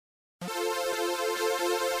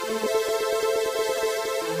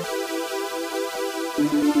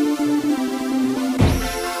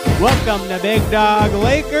Welcome to Big Dog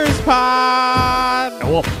Lakers Pod.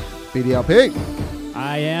 BDLP.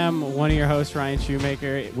 I am one of your hosts, Ryan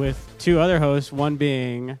Shoemaker, with two other hosts, one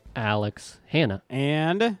being Alex Hannah.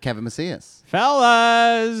 And Kevin Macias.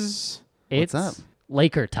 fellas. It's up?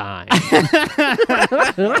 Laker time.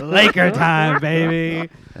 Laker time, baby.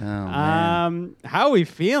 Oh, man. How are we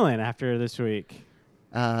feeling after this week?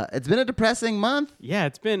 It's been a depressing month. Yeah,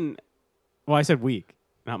 it's been, well, I said week,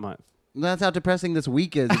 not month. That's how depressing this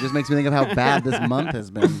week is. It just makes me think of how bad this month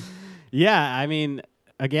has been. Yeah, I mean,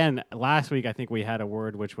 again, last week I think we had a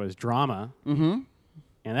word which was drama, and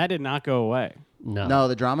that did not go away. No.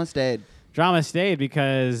 The drama stayed. Drama stayed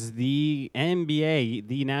because the NBA,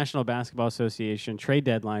 the National Basketball Association, trade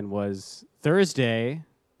deadline was Thursday,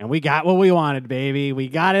 and we got what we wanted, baby. We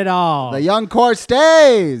got it all. The young core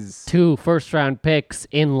stays. 2 first-round picks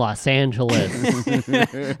in Los Angeles.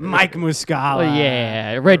 Mike Muscala. Oh,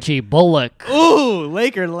 yeah. Reggie Bullock. Ooh,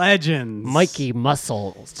 Laker legends. Mikey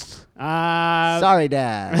Muscles. Sorry,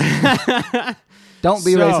 Dad. Don't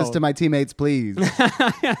be racist to my teammates, please.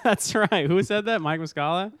 Yeah, that's right. Who said that? Mike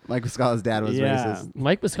Muscala? Mike Muscala's dad was racist.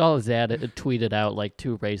 Mike Muscala's dad tweeted out like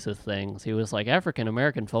 2 racist things. He was like,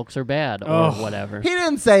 African-American folks are bad or whatever. He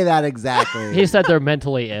didn't say that exactly. He said they're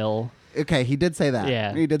mentally ill. Okay, he did say that.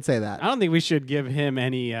 Yeah. He did say that. I don't think we should give him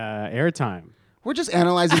any airtime. We're just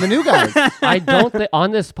analyzing the new guys. I don't think on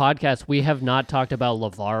this podcast we have not talked about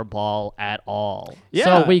LeVar Ball at all. Yeah.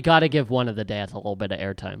 So we got to give one of the dads a little bit of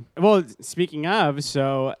airtime. Well, speaking of,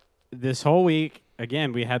 so this whole week,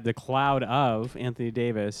 again, we had the cloud of Anthony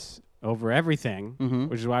Davis over everything,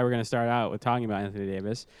 which is why we're going to start out with talking about Anthony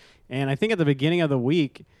Davis. And I think at the beginning of the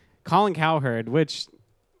week, Colin Cowherd, which...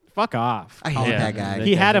 Fuck off. I hate that guy.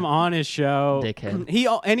 He had him on his show. Dickhead. He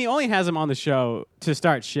only has him on the show to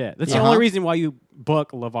start shit. That's the only reason why you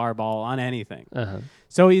book LeVar Ball on anything.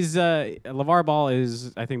 So he's LeVar Ball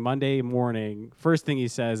is, I think, Monday morning. First thing he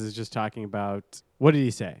says is just talking about, what did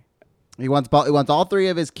he say? He wants all 3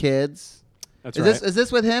 of his kids. That's right. Is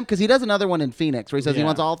this with him? Because he does another one in Phoenix where he says he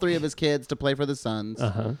wants all 3 of his kids to play for the Suns.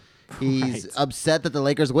 He's upset that the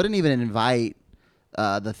Lakers wouldn't even invite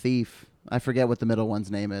the thief. I forget what the middle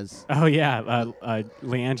one's name is. Oh, yeah,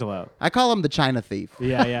 LiAngelo. I call him the China thief.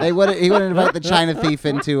 Yeah, yeah. He wouldn't invite the China thief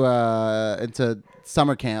into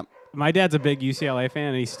summer camp. My dad's a big UCLA fan,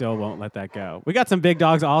 and he still won't let that go. We got some big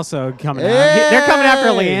dogs also coming out. They're coming after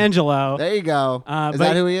LiAngelo. There you go. Is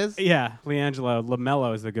that who he is? Yeah, LiAngelo.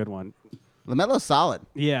 LaMelo is the good one. LaMelo's solid.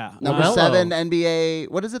 Yeah. Number LaMelo. 7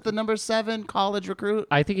 NBA. What is it? The number 7 college recruit?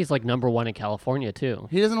 I think he's like number 1 in California, too.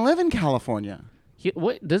 He doesn't live in California. He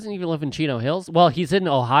doesn't even live in Chino Hills? Well, he's in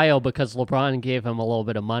Ohio because LeBron gave him a little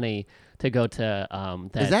bit of money to go to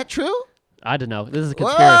Is that true? I don't know. This is a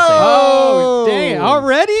conspiracy. Oh, dang.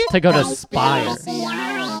 Already? To go to Spire.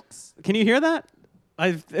 Can you hear that?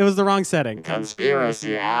 It was the wrong setting.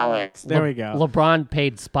 Conspiracy, Alex. There we go. LeBron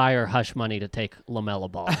paid Spire hush money to take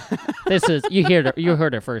LaMelo Ball. This is you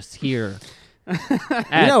heard it first here. You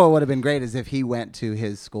know what would have been great is if he went to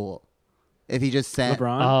his school. If he just sent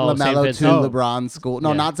LeBron? LaMelo to LeBron's school.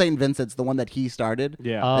 No, not St. Vincent's, the one that he started.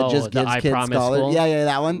 Yeah. That just the gives I kids Promise scholars. school? Yeah,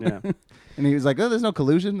 that one. Yeah. And he was like, oh, there's no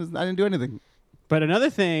collusion. I didn't do anything. But another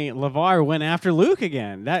thing, LeVar went after Luke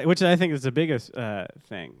again, which I think is the biggest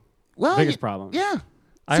thing. Well, biggest problem. Yeah.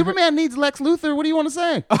 Superman needs Lex Luthor. What do you want to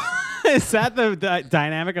say? Is that the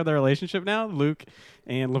dynamic of the relationship now, Luke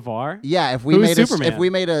and LeVar? Yeah, if we Who's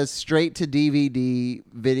made a straight to DVD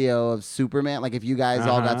video of Superman, like if you guys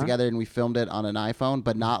all got together and we filmed it on an iPhone,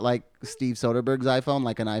 but not like Steve Soderbergh's iPhone,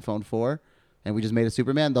 like an iPhone 4, and we just made a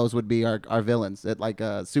Superman, those would be our villains.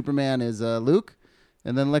 Superman is Luke,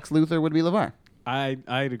 and then Lex Luthor would be LeVar. I'd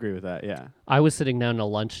agree with that, yeah. I was sitting down to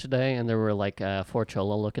lunch today, and there were like 4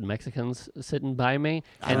 cholo-looking Mexicans sitting by me,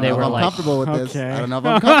 and they were like, comfortable with this. Okay. I don't know if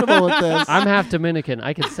I'm comfortable with this. "I'm half Dominican.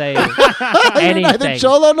 I could say anything. Neither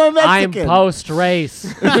cholo nor I'm Mexican. post-race."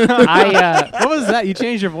 What was that? You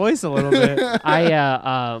changed your voice a little bit.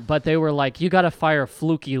 But they were like, "You got to fire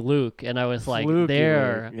Fluky Luke," and I was like, Fluky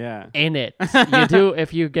 "They're Luke, yeah. in it. You do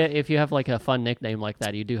if you have like a fun nickname like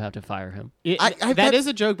that, you do have to fire him." That is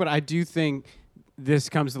a joke, but I do think this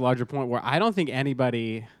comes to the larger point where I don't think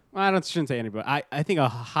anybody. Well, shouldn't say anybody. I think a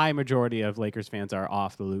high majority of Lakers fans are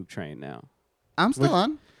off the Luke train now. I'm still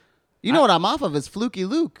on. You know what I'm off of is Fluky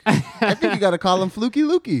Luke. I think you got to call him Fluky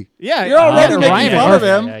Lukey. Yeah, you're already making rhyme fun of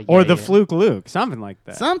him. Or the Fluke Luke, something like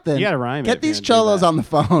that. Something. You got to rhyme it. Get these cholos on the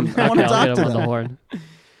phone. I want to I'll talk get to him on the them. horn.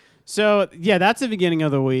 So, yeah, that's the beginning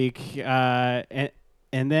of the week. And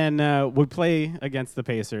then we play against the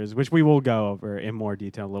Pacers, which we will go over in more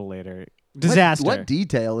detail a little later. Disaster. What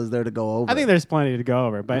detail is there to go over? I think there's plenty to go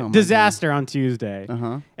over, but Oh, my disaster on Tuesday.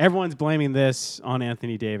 Uh-huh. Everyone's blaming this on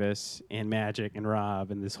Anthony Davis and Magic and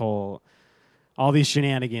Rob and all these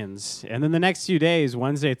shenanigans. And then the next few days,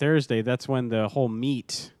 Wednesday, Thursday, that's when the whole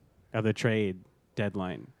meat of the trade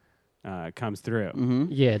deadline comes through. Mm-hmm.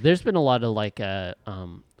 Yeah, there's been a lot of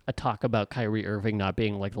a talk about Kyrie Irving not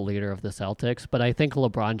being like the leader of the Celtics, but I think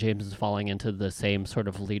LeBron James is falling into the same sort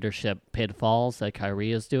of leadership pitfalls that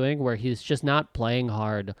Kyrie is doing, where he's just not playing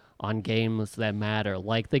hard on games that matter.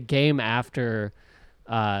 Like the game after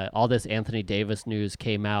all this Anthony Davis news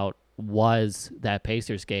came out was that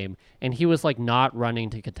Pacers game, and he was like not running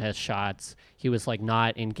to contest shots. He was like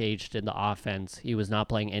not engaged in the offense. He was not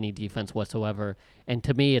playing any defense whatsoever. And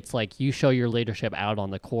to me, it's like you show your leadership out on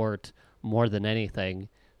the court more than anything.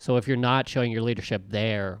 So if you're not showing your leadership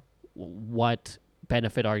there, what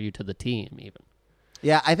benefit are you to the team even?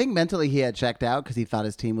 Yeah, I think mentally he had checked out because he thought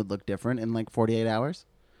his team would look different in like 48 hours.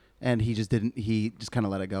 And he just didn't. He just kind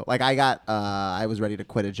of let it go. Like I was ready to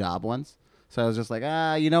quit a job once. So I was just like,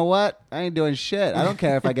 you know what? I ain't doing shit. I don't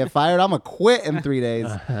care if I get fired. I'm going to quit in 3 days.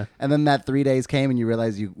 And then that 3 days came and you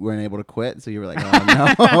realized you weren't able to quit. So you were like,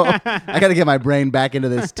 oh, no. I got to get my brain back into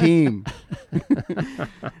this team.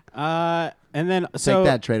 And then Take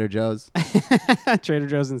that, Trader Joe's. Trader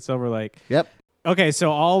Joe's in Silver Lake. Yep. Okay,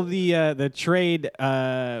 so all the trade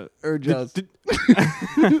Joe's.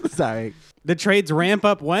 Sorry. The trades ramp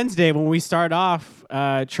up Wednesday when we start off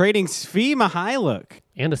trading Svi Mihailuk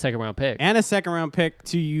And a second-round pick. and a second-round pick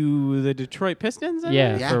to the Detroit Pistons. I think?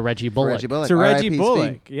 Yeah, Yeah. for Reggie Bullock. Reggie Bullock. To Reggie R.I.P.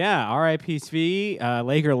 Bullock. Svi. Yeah, R.I.P. Svi,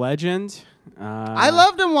 Laker legend. I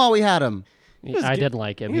loved him while we had him. I didn't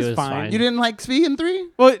like him. he He was was fine. fine. You didn't like Svi in 3?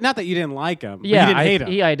 Well, not that you didn't like him. But Yeah, you didn't hate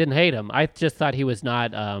him. I didn't hate him. I just thought he was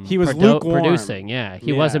not. He was lukewarm. producing. Yeah,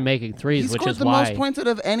 he Yeah. wasn't making He threes, which scored is the why. most points out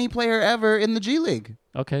of any player ever in the G League.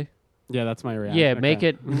 Okay. Yeah, that's my reaction. Yeah, Okay.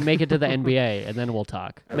 make it to the NBA, and then we'll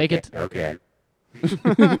talk. Make it Okay.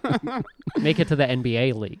 make it to the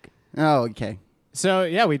NBA league. Oh, okay. So,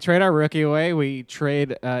 yeah, we trade our rookie away. We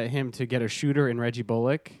trade him to get a shooter in Reggie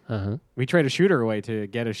Bullock. Uh-huh. We trade a shooter away to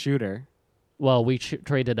get a shooter. Well, we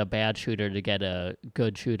traded a bad shooter to get a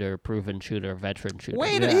good shooter, proven shooter, veteran shooter.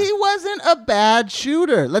 Wait, Yeah. he wasn't a bad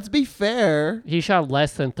shooter. Let's be fair. He shot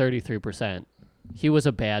less than 33%. He was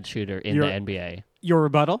a bad shooter in the NBA. Your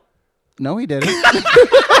rebuttal? No, he didn't.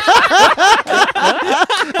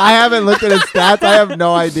 I haven't looked at his stats. I have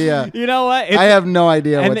no idea. You know what? I have no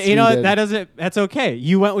idea and what you know Svi what? did. That's okay.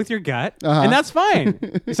 You went with your gut, Uh-huh. and that's fine.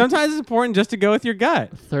 Sometimes it's important just to go with your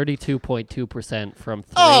gut. 32.2% from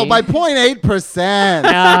 3. Oh, by 0.8%.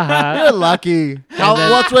 Uh-huh. You're lucky.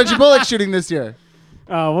 What's Reggie Bullock shooting this year?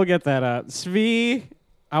 Oh, we'll get that up. Svi,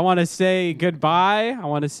 I want to say goodbye. I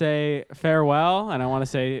want to say farewell, and I want to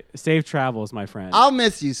say safe travels, my friend. I'll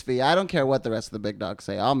miss you, Svi. I don't care what the rest of the big dogs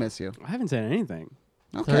say. I'll miss you. I haven't said anything.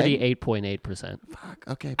 Okay. 38.8%. Fuck.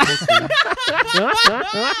 Okay. Piss me.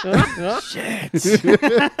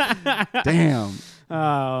 Damn.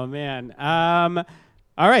 Oh man.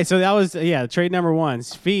 All right. So that was trade number 1.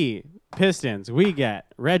 Svi, Pistons. We get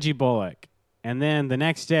Reggie Bullock, and then the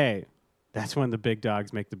next day, that's when the big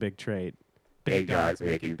dogs make the big trade. Big dogs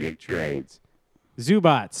making big trades.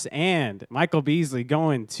 Zubats and Michael Beasley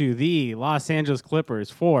going to the Los Angeles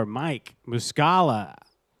Clippers for Mike Muscala.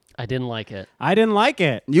 I didn't like it. I didn't like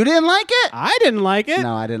it. You didn't like it? I didn't like it.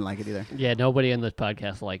 No, I didn't like it either. Yeah, nobody in this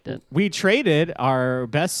podcast liked it. We traded our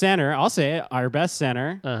best center, I'll say it, our best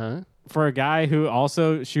center, Uh-huh. for a guy who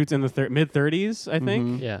also shoots in the mid-30s, I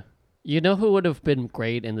think. Yeah. You know who would have been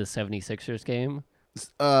great in the 76ers game?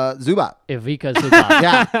 Zubat. Ivica Zubac.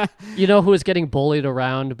 Yeah. You know who was getting bullied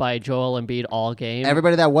around by Joel Embiid all game?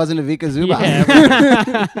 Everybody that wasn't Ivica Zubat.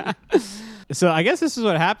 Yeah, So I guess this is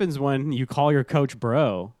what happens when you call your coach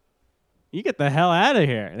bro. You get the hell out of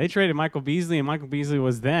here. They traded Michael Beasley, and Michael Beasley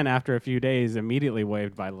was then, after a few days, immediately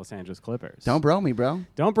waived by Los Angeles Clippers. Don't bro me, bro.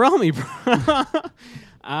 Don't bro me, bro.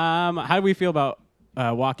 How do we feel about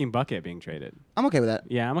Walking Bucket being traded? I'm okay with that.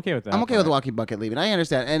 Yeah, I'm okay with that. I'm okay with part. Walking Bucket leaving. I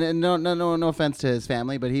understand. And no offense to his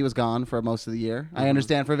family, but he was gone for most of the year. I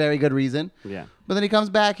understand for very good reason. Yeah. But then he comes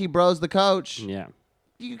back, he bros the coach. Yeah.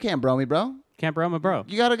 You can't bro me, bro. Can't bro my bro.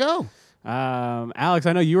 You got to go. Alex,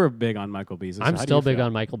 I know you were big on Michael Beasley. I'm so how do still you big feel?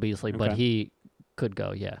 on Michael Beasley, but Okay. he could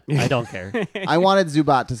go. Yeah, I don't care. I wanted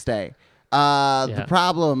Zubat to stay. The Yeah.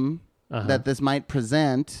 problem Uh-huh. that this might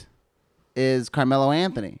present is Carmelo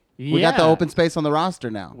Anthony. We got the Yeah. open space on the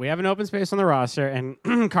roster now. We have an open space on the roster, and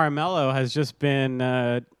Carmelo has just been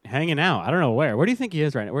hanging out. I don't know where. Where do you think he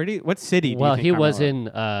is right now? What city? Well, do you think he was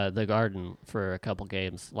Carmelo- in the Garden for a couple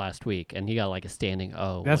games last week, and he got like a standing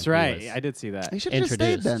O. That's when he right. was I did see that. He should have just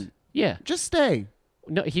stayed introduced. then. Yeah, Just stay.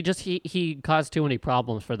 No, he caused too many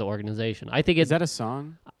problems for the organization. I think Is that a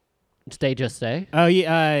song? Stay Just Stay. Oh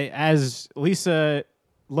yeah, as Lisa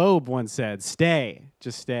Loeb once said, "Stay,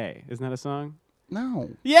 just stay." Isn't that a song? No.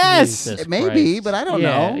 Yes. Jesus It may be, Christ. but I don't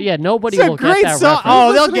yeah, know. Yeah, nobody It's a will great get that song. reference.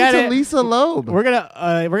 Oh, they'll Listening get to it. Lisa Loeb. We're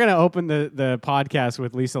gonna open the podcast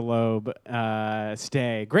with Lisa Loeb.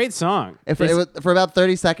 Stay. Great song. If it was, for about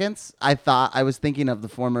 30 seconds, I was thinking of the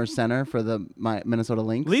former center for my Minnesota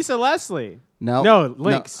Lynx. Lisa Leslie. No. No,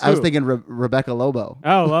 Lynx. I was Who? thinking Rebecca Lobo.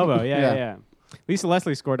 Oh, Lobo. Yeah, Yeah. yeah. Lisa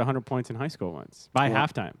Leslie scored 100 points in high school once by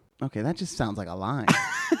halftime. Okay, that just sounds like a line.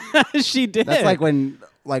 She did. That's like when,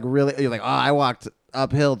 really, you're like, oh, I walked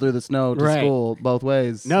uphill through the snow to Right. school both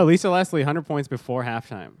ways. No, Lisa Leslie 100 points before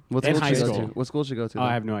halftime. What in school high she go school. to? What school she go to? Oh, I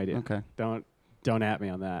then? have no idea. Okay. Don't at me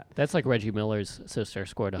on that. That's like Reggie Miller's sister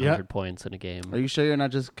scored 100 points in a game. Are you sure you're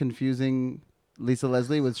not just confusing Lisa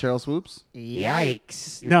Leslie with Cheryl Swoops?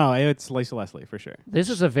 Yikes. No, it's Lisa Leslie for sure. This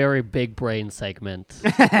is a very big brain segment.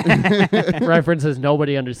 References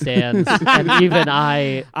nobody understands, and even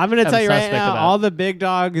I'm going to tell you right suspect now, about. all the big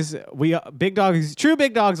dogs, true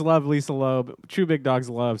big dogs love Lisa Loeb. True big dogs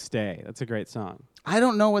love Stay. That's a great song. I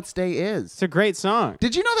don't know what Stay is. It's a great song.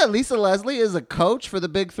 Did you know that Lisa Leslie is a coach for the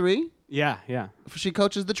Big Three? Yeah, yeah. She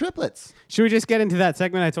coaches the triplets. Should we just get into that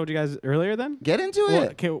segment I told you guys earlier then? Get into Well,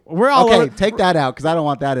 it. okay, we're all Okay, over. take that out because I don't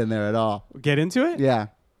want that in there at all. Get into it? Yeah.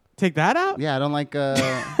 Take that out? Yeah, I don't like...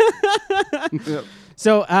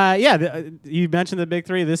 So, you mentioned the big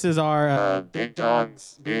three. This is our... Big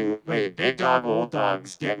dogs. Big dog, old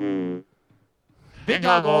dogs. Big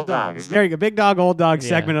dog, old dogs. there you go. Big dog, old dog Yeah.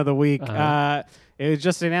 segment of the week. Uh-huh. It was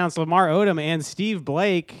just announced Lamar Odom and Steve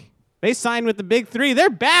Blake. They signed with the big three. They're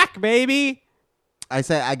back, baby.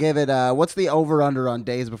 I gave it... what's the over-under on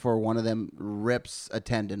days before one of them rips a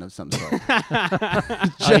tendon of some sort?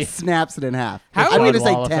 Just snaps it in half. How I'm would- going to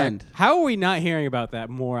say Wall 10. effect. How are we not hearing about that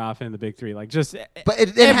more often in the big three? Like, just...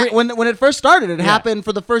 But Every- when it first started, it happened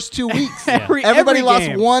for the first 2 weeks. Every Everybody lost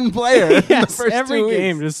game. one player in the Yes, first every 2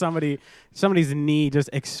 game, weeks. just somebody's knee just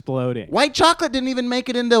exploding. White Chocolate didn't even make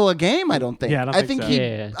it into a game, I don't think. Yeah, I don't think so.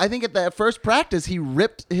 Yeah. I think at that first practice he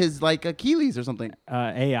ripped his Achilles or something.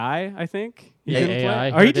 AI, I think. He Yeah, couldn't AI play?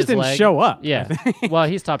 Or hurt he just his didn't leg. show up. I Yeah. think. Well,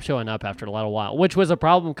 he stopped showing up after a little while, which was a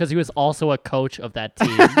problem because he was also a coach of that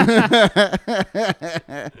team.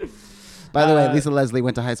 By the way, Lisa Leslie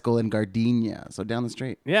went to high school in Gardenia, so down the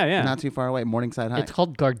street. Yeah, yeah. Not too far away, Morningside High. It's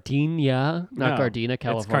called Gardenia, not No, Gardena,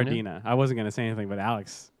 California. It's Gardena. I wasn't gonna say anything, but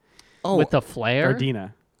Alex. oh, With the flare.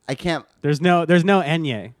 Gardena. I can't. There's no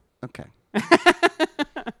Enye. Okay.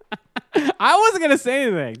 I wasn't gonna say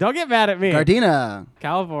anything. Don't get mad at me. Gardena,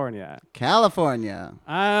 California. California.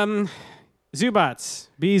 Zubats,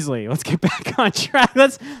 Beasley. Let's get back on track.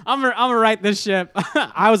 I'm gonna right this ship.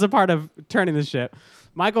 I was a part of turning the ship.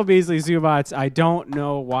 Michael Beasley, Zubats. I don't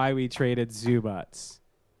know why we traded Zubats.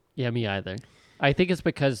 Yeah, me either. I think it's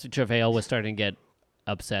because JaVale was starting to get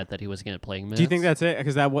upset that he wasn't getting playing minutes. Do you think that's it?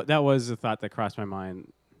 Because that was a thought that crossed my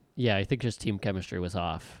mind. Yeah, I think just team chemistry was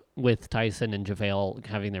off with Tyson and JaVale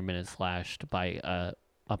having their minutes slashed by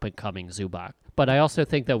up-and-coming Zubac. But I also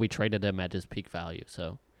think that we traded him at his peak value,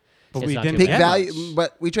 so... But it's we not didn't too Peak get bad. value, much.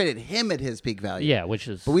 but we traded him at his peak value. Yeah, which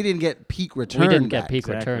is... But we didn't get peak return. we didn't get back. peak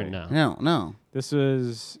Exactly. return, no. No. This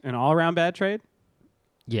was an all-around bad trade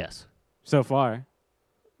Yes. so far.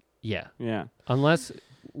 Yeah. Yeah. Unless...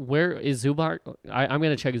 Where is Zubac? I'm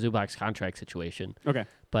going to check Zubac's contract situation, Okay.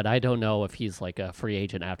 but I don't know if he's like a free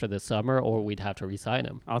agent after this summer or we'd have to re-sign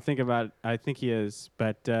him. I'll think about it. I think he is,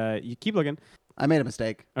 but you keep looking. I made a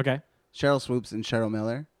mistake. Okay. Cheryl Swoops and Cheryl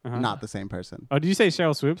Miller, not the same person. Oh, did you say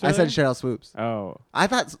Cheryl Swoops? I said earlier? Cheryl Swoops. Oh. I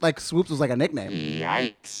thought Swoops was like a nickname.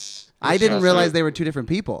 Yikes. I didn't realize they were two different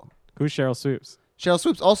people. Who's Cheryl Swoops? Cheryl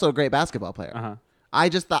Swoops, also a great basketball player. Uh-huh. I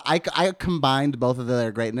just thought I combined both of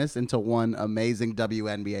their greatness into one amazing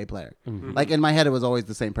WNBA player. Mm-hmm. Like in my head, it was always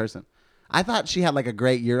the same person. I thought she had like a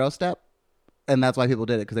great Euro step, and that's why people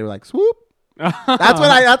did it because they were like swoop. That's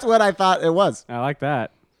what I thought it was. I like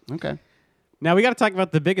that. Okay. Now we got to talk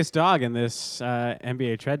about the biggest dog in this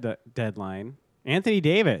NBA trade deadline, Anthony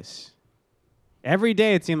Davis. Every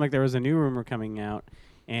day it seemed like there was a new rumor coming out,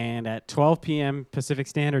 and at 12 p.m. Pacific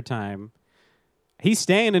Standard Time, he's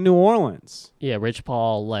staying in New Orleans. Yeah, Rich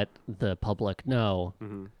Paul let the public know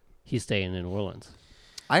Mm-hmm. he's staying in New Orleans.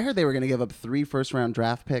 I heard they were going to give up 3 first-round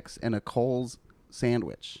draft picks and a Cole's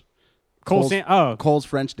sandwich. Cole's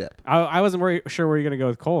French dip. I wasn't sure where you're going to go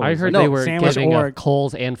with Cole. I heard No, they were sandwich giving or up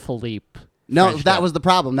Coles and Philippe. No, French that dip. was the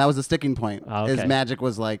problem. That was the sticking point. Oh, Is okay. Magic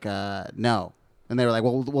was like, no. And they were like,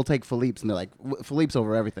 well, we'll take Philippe's. And they're like, Philippe's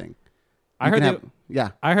over everything. I heard yeah.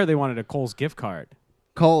 I heard they wanted a Cole's gift card.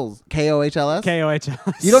 Kohl's. Kohls.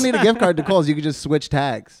 KOHLS. You don't need a gift card to Kohl's. You can just switch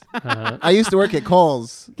tags. I used to work at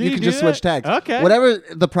Kohl's. Can You you can do just switch that? tags. Okay. Whatever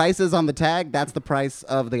the price is on the tag, that's the price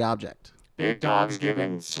of the object. Big Dog's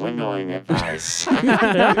giving swindling advice.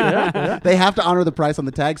 They have to honor the price on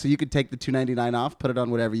the tag, so you could take the $2.99 off, put it on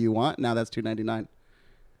whatever you want. Now that's $2.99.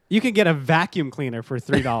 You can get a vacuum cleaner for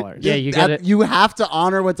 $3. Yeah, you get it. You have to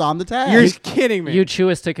honor what's on the tag. You're kidding me. You chew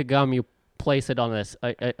a stick of gum, you place it on this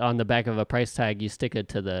on the back of a price tag, you stick it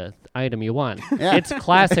to the item you want. Yeah. It's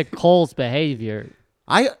classic Kohl's behavior.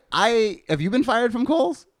 I have you been fired from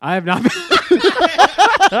Kohl's? I have not been.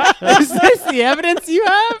 Is this the evidence you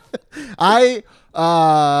have? I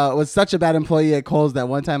was such a bad employee at Kohl's that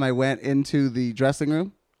one time I went into the dressing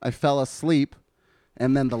room. I fell asleep.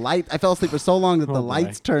 And then I fell asleep for so long that the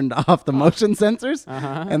lights turned off the motion sensors.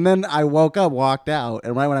 And then I woke up, walked out.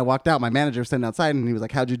 And right when I walked out, my manager was sitting outside and he was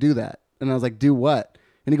like, "How'd you do that?" And I was like, "Do what?"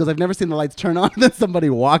 And he goes, "I've never seen the lights turn on and then somebody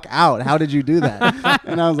walk out. How did you do that?"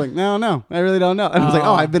 And I was like, No, I really don't know. And I was like,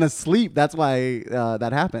 "Oh, I've been asleep. That's why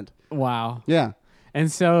that happened." Wow. Yeah.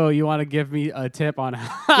 And so you want to give me a tip on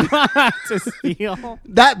how to steal?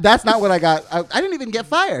 That's not what I got. I didn't even get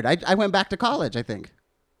fired. I went back to college, I think.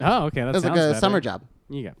 Oh, okay. That It was like sounds a better. summer job.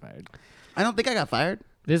 You got fired. I don't think I got fired.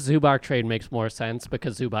 This Zubac trade makes more sense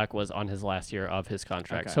because Zubac was on his last year of his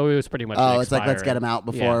contract. Okay. So it was pretty much Oh, an it's like, let's get him out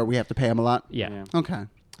before we have to pay him a lot. Yeah. Okay.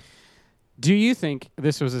 Do you think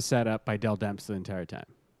this was a setup by Dell Demps the entire time?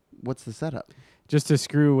 What's the setup? Just to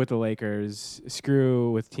screw with the Lakers,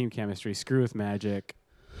 screw with team chemistry, screw with Magic,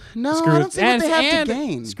 No, screw I with don't see what they have to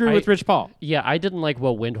gain. screw with Rich Paul. Yeah, I didn't like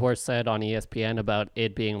what Windhorst said on ESPN about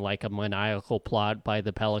it being like a maniacal plot by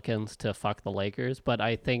the Pelicans to fuck the Lakers, but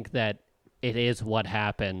I think that it is what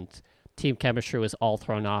happened. Team chemistry was all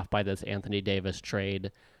thrown off by this Anthony Davis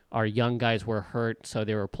trade. Our young guys were hurt, so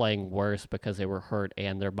they were playing worse because they were hurt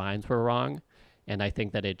and their minds were wrong, and I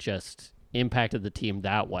think that it just impacted the team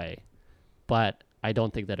that way, but I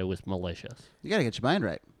don't think that it was malicious. You got to get your mind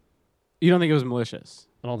right. You don't think it was malicious?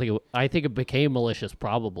 I think it became malicious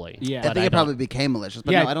probably. Yeah. I think it probably became malicious,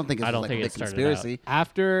 but Yeah, no, I don't think it's I don't like think a it big started conspiracy.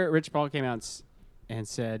 After Rich Paul came out and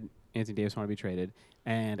said Anthony Davis wanted to be traded,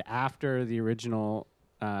 and after the original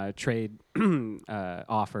trade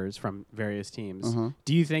offers from various teams,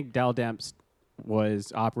 do you think Dell Demps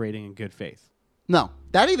was operating in good faith? No,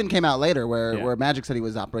 that even came out later where, Yeah. where Magic said he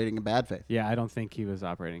was operating in bad faith. Yeah, I don't think he was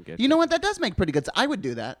operating in good You know what? That does make pretty good sense. I would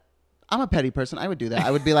do that. I'm a petty person. I would do that.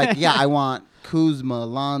 I would be like, yeah, I want Kuzma,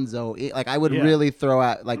 Lonzo. Like, I would really throw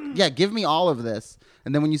out, like, yeah, give me all of this.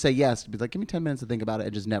 And then when you say yes, be like, give me 10 minutes to think about it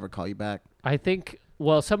and just never call you back. I think,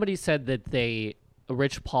 well, somebody said that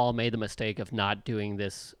Rich Paul made the mistake of not doing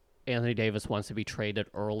this. Anthony Davis wants to be traded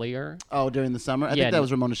earlier. Oh, during the summer? I Yeah, think that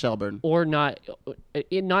was Ramona Shelburne. Or not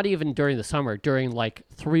even during the summer, during like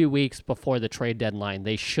 3 weeks before the trade deadline,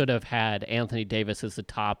 they should have had Anthony Davis as the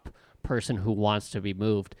top person who wants to be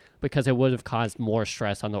moved because it would have caused more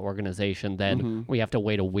stress on the organization than we have to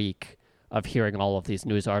wait a week of hearing all of these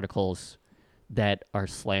news articles that are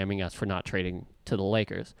slamming us for not trading to the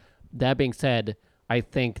Lakers. That being said, I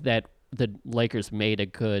think that the Lakers made a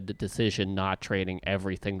good decision not trading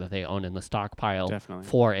everything that they own in the stockpile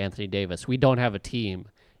for Anthony Davis. We don't have a team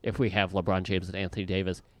if we have LeBron James and Anthony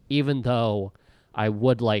Davis, even though I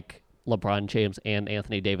would like LeBron James and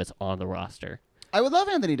Anthony Davis on the roster. I would love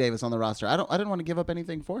Anthony Davis on the roster. I didn't want to give up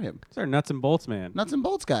anything for him. He's our nuts and bolts man. Nuts and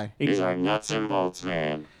bolts guy. He's our nuts and bolts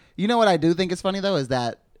man. You know what I do think is funny, though, is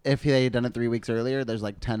that if they had done it 3 weeks earlier, there's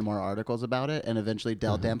like 10 more articles about it, and eventually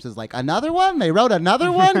Dell Demps is like, another one? They wrote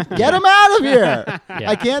another one? Get him out of here.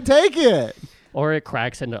 I can't take it. Or it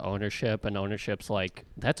cracks into ownership, and ownership's like,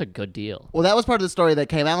 that's a good deal. Well, that was part of the story that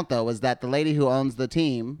came out, though, was that the lady who owns the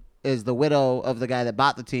team is the widow of the guy that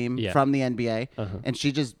bought the team from the NBA, and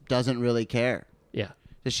she just doesn't really care. Yeah.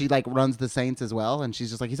 She like runs the Saints as well, and she's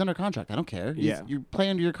just like, he's under contract. I don't care. You play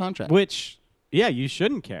under your contract. Which, yeah, you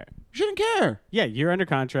shouldn't care. You shouldn't care. Yeah, you're under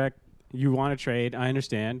contract. You want to trade. I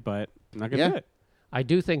understand, but I'm not going to do it. I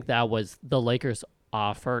do think that was the Lakers'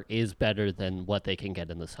 offer is better than what they can get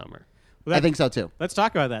in the summer. Well, I think so, too. Let's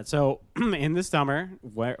talk about that. So in the summer,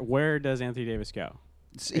 where does Anthony Davis go?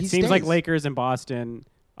 He It seems like stays. Lakers and Boston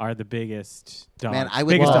are the biggest dogs. Man, I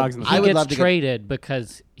would biggest love- dogs in the I He would gets love to get- traded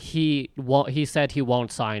because he said he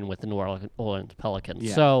won't sign with the New Orleans Pelicans.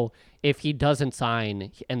 Yeah. So if he doesn't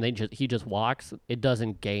sign and he just walks, it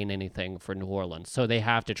doesn't gain anything for New Orleans. So they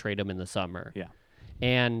have to trade him in the summer. Yeah.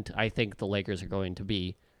 And I think the Lakers are going to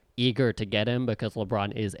be eager to get him because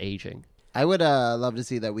LeBron is aging. I would love to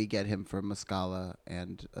see that we get him for Muscala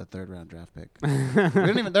and a third-round draft pick.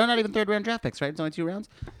 They're not even third-round draft picks, right? It's only 2 rounds.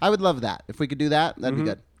 I would love that. If we could do that, that'd be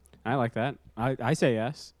good. I like that. I say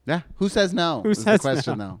yes. Yeah. Who says no? Who is says the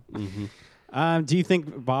question, no? though. Do you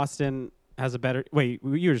think Boston has a better... Wait,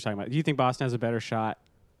 you were just talking about... Do you think Boston has a better shot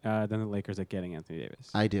than the Lakers at getting Anthony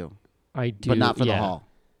Davis? I do. I do. But not for the Hall.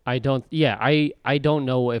 I don't. Yeah, I don't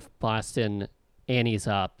know if Boston antes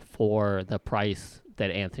up for the price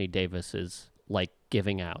that Anthony Davis is like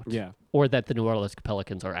giving out. Yeah. Or that the New Orleans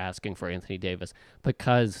Pelicans are asking for Anthony Davis,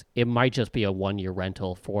 because it might just be a 1-year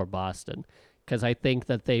rental for Boston. Because I think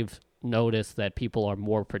that they've noticed that people are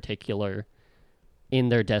more particular in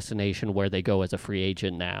their destination where they go as a free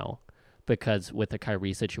agent now. Because with the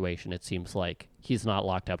Kyrie situation, it seems like he's not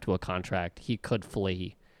locked up to a contract. He could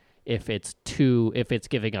flee if it's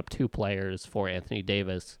giving up 2 players for Anthony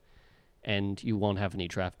Davis, and you won't have any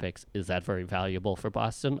draft picks. Is that very valuable for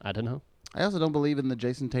Boston? I don't know. I also don't believe in the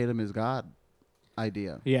Jason Tatum is God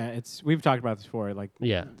idea. Yeah, we've talked about this before. Like,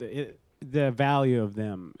 Yeah. The value of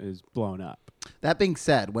them is blown up. That being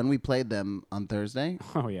said, when we played them on Thursday,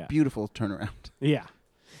 Oh, yeah. beautiful turnaround. Yeah.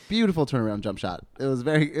 Beautiful turnaround jump shot. It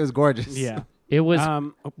was gorgeous. Yeah. It was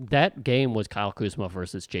that game was Kyle Kuzma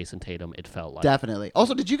versus Jason Tatum. It felt like Definitely.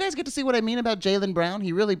 Also, did you guys get to see what I mean about Jaylen Brown?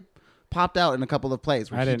 He really popped out in a couple of plays.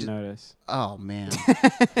 I didn't notice. Oh man.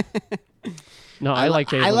 No, I like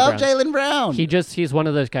Jaylen. I love Brown. Jaylen Brown. He's one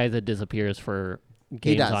of those guys that disappears for He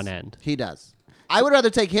games does. on end. He does. I would rather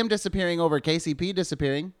take him disappearing over KCP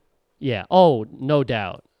disappearing. Yeah. Oh, no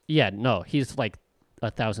doubt. Yeah. No, he's like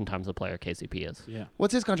 1,000 times the player KCP is. Yeah.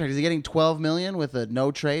 What's his contract? Is he getting $12 million with a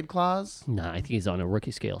no trade clause? Nah, I think he's on a rookie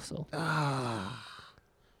scale still.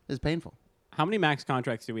 It's painful. How many max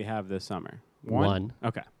contracts do we have this summer? One.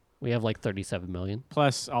 Okay. We have like 37 million.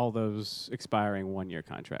 Plus all those expiring 1-year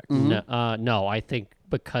contracts. No, I think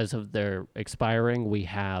because of their expiring, we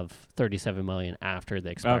have 37 million after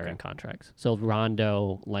the expiring contracts. So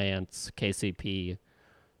Rondo, Lance, KCP,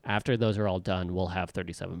 after those are all done, we'll have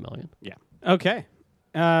 37 million. Yeah. Okay.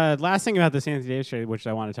 Last thing about this Anthony Davis trade, which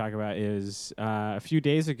I want to talk about, is a few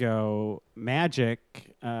days ago, Magic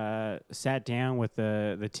sat down with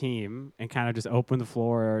the team and kind of just opened the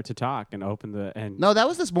floor to talk and No, that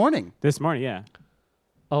was this morning. This morning, yeah.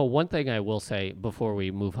 Oh, one thing I will say before we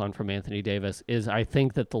move on from Anthony Davis is I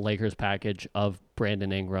think that the Lakers package of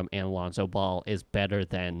Brandon Ingram and Lonzo Ball is better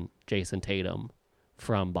than Jason Tatum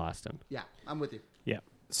from Boston. Yeah, I'm with you. Yeah.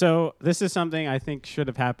 So this is something I think should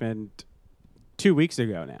have happened 2 weeks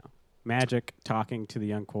ago now. Magic talking to the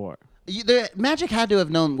young core. Magic had to have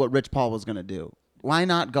known what Rich Paul was going to do. Why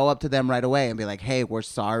not go up to them right away and be like, hey, we're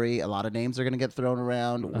sorry. A lot of names are going to get thrown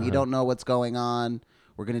around. We don't know what's going on.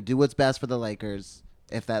 We're going to do what's best for the Lakers.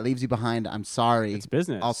 If that leaves you behind, I'm sorry. It's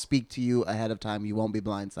business. I'll speak to you ahead of time. You won't be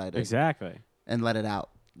blindsided. Exactly. And let it out.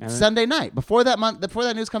 And Sunday night. Before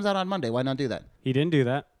that news comes out on Monday. Why not do that? He didn't do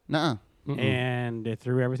that. Nuh-uh. And it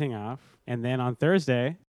threw everything off. And then on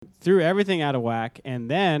Thursday, threw everything out of whack.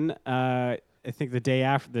 And then I think the day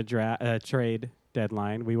after the trade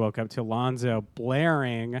deadline, we woke up to Lonzo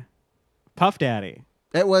blaring Puff Daddy.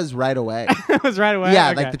 It was right away. It was right away? Yeah,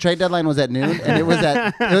 Okay. like the trade deadline was at noon, and it was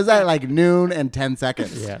at like noon and 10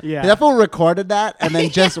 seconds. Yeah. That fool recorded that and then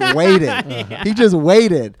just waited. He just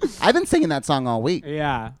waited. I've been singing that song all week.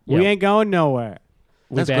 Yeah. Yep. We ain't going nowhere.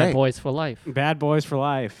 We're That's bad great. boys for life. Bad boys for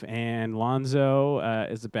life. And Lonzo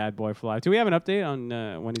is a bad boy for life. Do we have an update on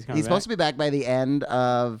when he's coming He's back? supposed to be back by the end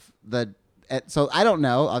of the. So I don't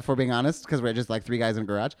know, if we're being honest, because we're just like 3 guys in a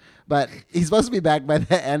garage. But he's supposed to be back by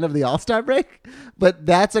the end of the All-Star break. But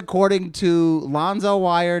that's according to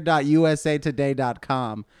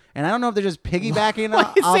LonzoWire.usatoday.com. And I don't know if they're just piggybacking.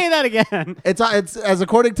 Say that again. It's as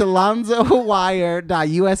according to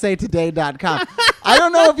LonzoWire.usatoday.com. I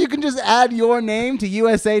don't know if you can just add your name to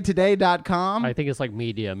usatoday.com. I think it's like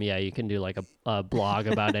Medium. Yeah, you can do like a blog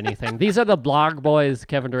about anything. These are the blog boys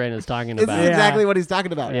Kevin Durant is talking This about. is exactly what he's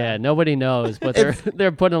talking about. Yeah, nobody knows, but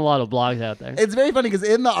they're putting a lot of blogs out there. It's very funny because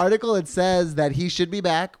in the article it says that he should be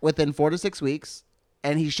back within 4 to 6 weeks,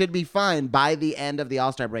 and he should be fine by the end of the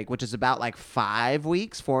All-Star break, which is about like 5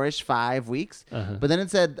 weeks, 5 weeks. But then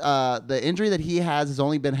it said the injury that he has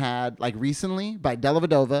only been had like recently by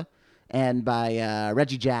Dellavedova and by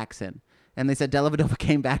Reggie Jackson. And they said Dellavedova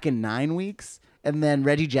came back in 9 weeks, and then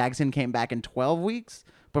Reggie Jackson came back in 12 weeks.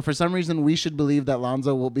 But for some reason, we should believe that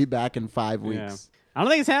Lonzo will be back in 5 weeks. Yeah. I don't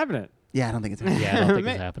think it's happening. Yeah, I don't think it's happening. Yeah, I don't think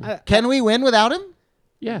it's happening. Can we win without him?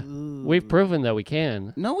 Yeah, we've proven that we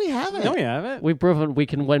can. No, we haven't. No, we haven't. We've proven we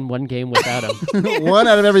can win one game without him. 1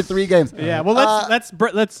 out of every 3 games. Yeah. Well,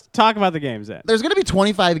 let's talk about the games then. There's going to be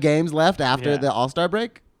 25 games left after Yeah. the All-Star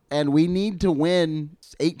break, and we need to win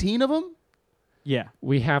 18 of them. Yeah.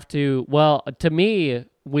 We have to, well, to me,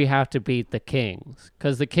 we have to beat the Kings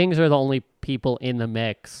because the Kings are the only people in the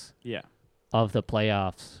mix Yeah. of the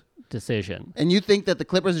playoffs decision. And you think that the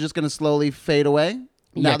Clippers are just going to slowly fade away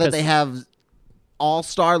now that 'cause- they have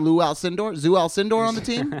all-star Zoo Alcindor on the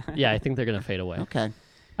team? Yeah, I think they're going to fade away. Okay.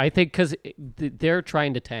 I think because they're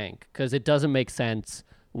trying to tank because it doesn't make sense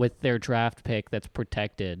with their draft pick that's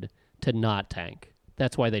protected to not tank.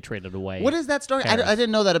 That's why they traded away. What is that story? I didn't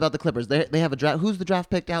know that about the Clippers. They have a draft. Who's the draft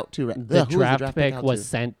pick out to? The Who is draft pick out was to?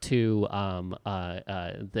 sent to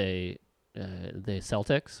the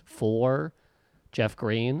Celtics for Jeff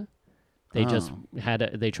Green. They just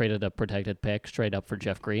they traded a protected pick straight up for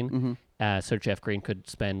Jeff Green, so Jeff Green could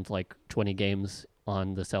spend like 20 games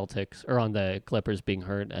on the Celtics or on the Clippers being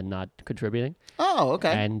hurt and not contributing. Oh,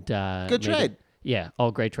 okay. And Good trade.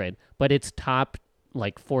 Great trade. But it's top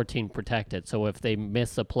like 14 protected. So if they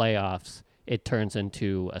miss the playoffs, it turns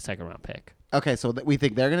into a second round pick. Okay, so we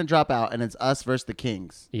think they're going to drop out, and it's us versus the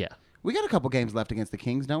Kings. Yeah. We got a couple games left against the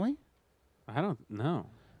Kings, don't we? I don't know.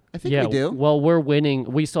 I think we do. Well, we're winning.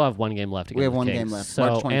 We still have one game left against We have the one Kings. game left, So,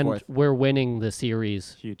 March 24th. and we're winning the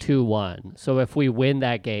series Huge. 2-1. So if we win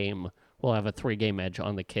that game, we'll have a 3-game edge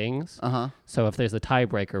on the Kings. So if there's a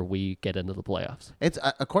tiebreaker, we get into the playoffs. It's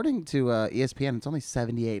according to ESPN, it's only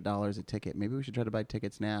 $78 a ticket. Maybe we should try to buy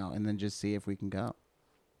tickets now and then just see if we can go.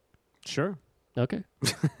 Sure. Okay.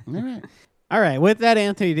 All right. All right, with that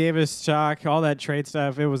Anthony Davis talk, all that trade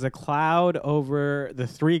stuff, it was a cloud over the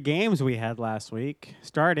 3 games we had last week,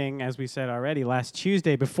 starting, as we said already, last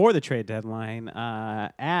Tuesday before the trade deadline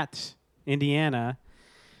at Indiana.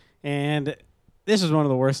 And this was one of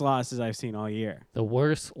the worst losses I've seen all year. The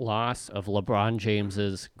worst loss of LeBron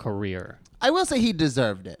James's career. I will say he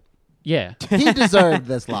deserved it. Yeah. He deserved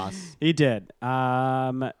this loss. He did.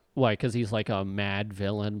 Why? Because he's like a mad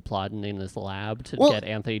villain plotting in his lab to Well, get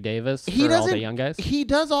Anthony Davis He for all doesn't. the young guys? He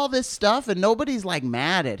does all this stuff, and nobody's like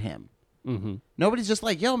mad at him. Mm-hmm. Nobody's just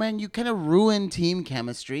like, "Yo, man, you kind of ruined team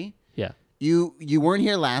chemistry. Yeah. You weren't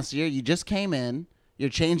here last year. You just came in. You're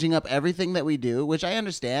changing up everything that we do, which I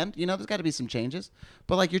understand. You know, there's got to be some changes.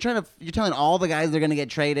 But like, you're telling all the guys they're going to get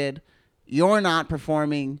traded. You're not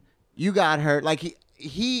performing. You got hurt. Like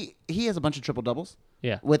he has a bunch of triple doubles.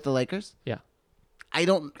 Yeah. With the Lakers. Yeah. I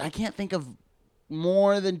can't think of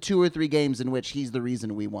more than 2 or 3 games in which he's the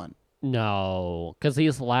reason we won. No, because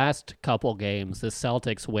these last couple games, the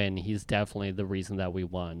Celtics win, he's definitely the reason that we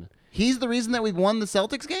won. He's the reason that we won the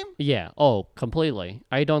Celtics game? Yeah. Oh, completely.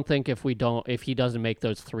 I don't think if he doesn't make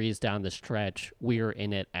those threes down the stretch, we're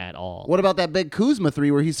in it at all. What about that big Kuzma 3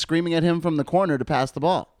 where he's screaming at him from the corner to pass the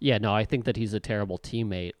ball? Yeah, no, I think that he's a terrible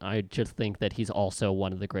teammate. I just think that he's also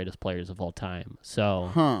one of the greatest players of all time.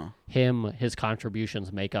 So his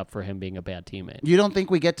contributions make up for him being a bad teammate. You don't think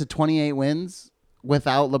we get to 28 wins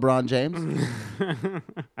without LeBron James?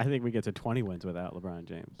 I think we get to 20 wins without LeBron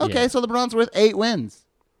James. Okay, Yeah. so LeBron's worth 8 wins.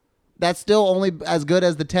 That's still only as good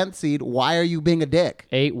as the 10th seed. Why are you being a dick?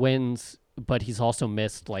 8 wins, but he's also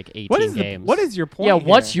missed like 18 games. What is your point? Yeah,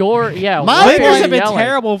 what's here? your My what are Lakers you have been yelling?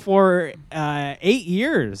 terrible for 8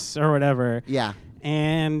 years or whatever, Yeah.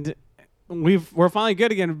 and we're finally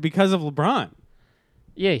good again because of LeBron.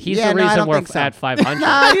 Yeah, he's Yeah, the no, I reason don't we're think so. at 500.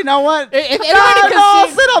 Nah, you know what? If I'll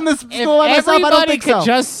sit on this stool by myself. I don't everybody think could so.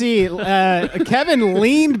 just see, Kevin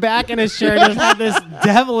leaned back in his chair and just had this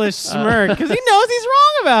devilish smirk because he knows he's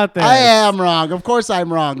wrong about this. I am wrong. Of course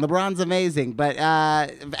I'm wrong. LeBron's amazing, but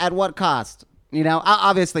at what cost? You know,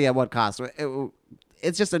 obviously at what cost?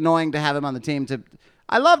 It's just annoying to have him on the team.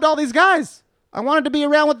 I loved all these guys. I wanted to be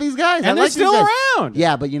around with these guys. And I they're like these still guys. around.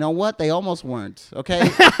 Yeah, but you know what? They almost weren't. Okay,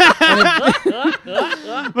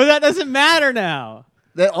 But that doesn't matter now.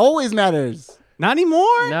 that always matters. Not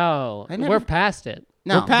anymore. No, I never- we're past it.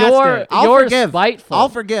 No, We're past You're it. I'll you're forgive. spiteful. I'll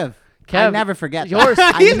forgive. I Kev, never forget. yours-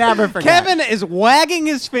 That. I never forget. Kevin is wagging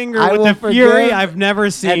his finger I with will the fury forgive I've never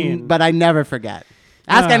seen. but I never forget.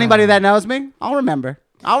 Ask anybody that knows me. I'll remember.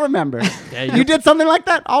 I'll remember. Yeah, You did something like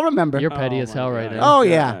that? I'll remember. You're petty as my hell right God. now. Oh,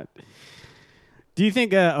 yeah. God. Do you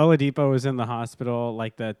think Oladipo was in the hospital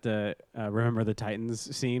like that? Remember the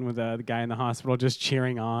Titans scene with the guy in the hospital just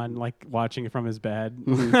cheering on, like watching from his bed?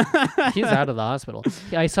 He's out of the hospital.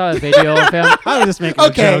 Yeah, I saw a video of him. I was just making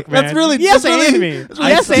Okay, a joke, man. that's really- yes that's and really- me. that's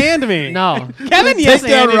Yes and me. No, Kevin, yes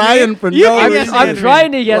Take down and Ryan me. for You no can reason. yes I'm and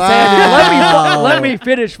trying me. to yes Wow. Let me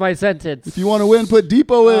finish my sentence. If you want to win, put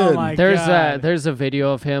Depot Oh in. my There's God. there's a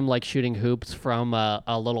video of him like shooting hoops from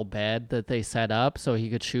a little bed that they set up so he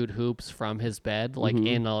could shoot hoops from his bed, like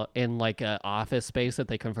in like a office space that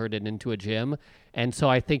they converted into a gym. And so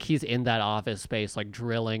I think he's in that office space, like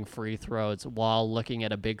drilling free throws while looking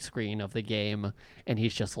at a big screen of the game, and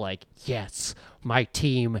he's just like, "Yes, my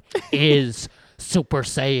team is Super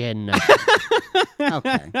Saiyan."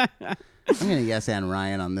 Okay. I'm gonna yes and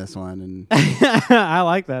Ryan on this one, and I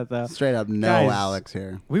like that though. straight up no Guys, Alex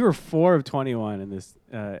here. We were 4 of 21 in this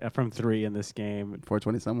from 3 in this game.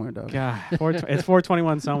 420 somewhere, dog. God, it's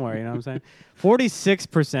 421 somewhere. You know what I'm saying?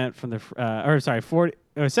 46% from the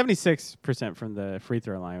 76% from the free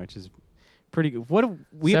throw line, which is pretty good. What do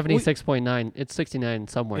we 76.9. It's 69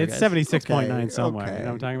 somewhere. It's guys. 76.9 somewhere. Okay. You know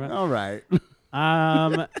what I'm talking about? All right.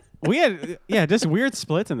 We had just weird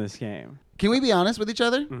splits in this game. Can we be honest with each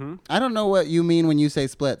other? Mm-hmm. I don't know what you mean when you say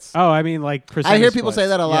splits. Oh, I mean like percentage I hear people splits. say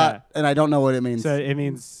that a lot, Yeah. and I don't know what it means. So it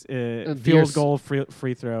means You're field goal,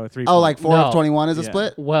 free throw, 3. Oh, like 4 No. of 21 is a Yeah.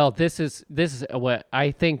 split? Well, this is what I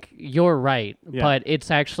think you're right, Yeah. but it's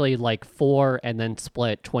actually like 4 and then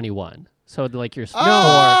split 21. So like your 4,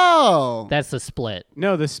 Oh! that's the split.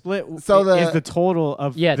 No, the split So is the- the total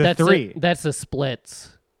of Yeah, the that's 3. that's the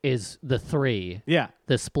splits is the 3. Yeah.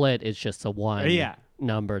 The split is just the 1 Yeah.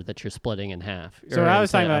 number that you're splitting in half. So or what I was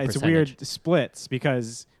into talking a about, it's percentage. weird splits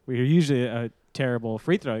because we were usually a terrible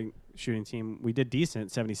free throw shooting team. We did decent,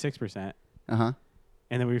 76%, Uh-huh.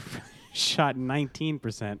 and then we shot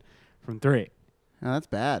 19% from 3. Oh, that's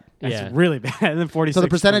bad. That's Yeah. really bad. And then 46. So the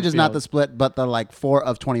percentage from is not field. the split, but the like 4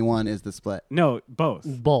 of 21 is the split. No, both.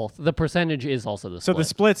 Both. The percentage is also the So split. the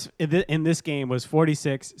splits in this game was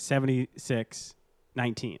 46, 76,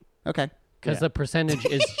 19. Okay. Because Yeah. the percentage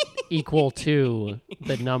is equal to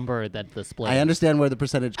the number that the split. I understand where the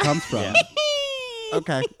percentage comes from. Yeah.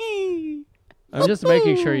 Okay. I'm just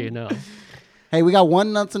making sure you know. Hey, we got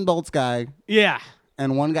one nuts and bolts guy Yeah.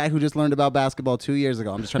 and one guy who just learned about basketball 2 years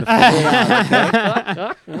ago. I'm just trying to figure it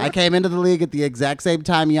out. Okay? I came into the league at the exact same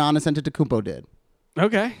time Giannis Antetokounmpo did.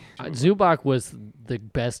 Okay. Zubac was the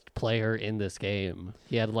best player in this game.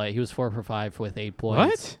 He was 4 for 5 with 8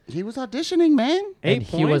 points. What? He was auditioning, man. Eight And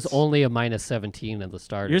he was points? only a minus 17 in the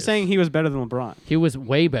starters. You're saying he was better than LeBron? he was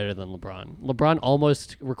way better than LeBron. LeBron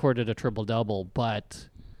almost recorded a triple double, but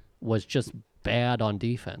was just bad on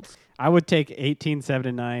defense. I would take 18, 7,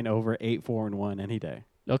 and 9 over 8, 4, and 1 any day.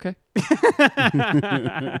 Okay.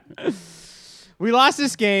 We lost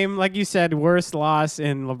this game, like you said, worst loss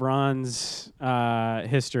in LeBron's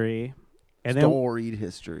history. And then Storied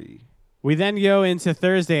history. we then go into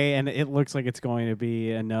Thursday, and it looks like it's going to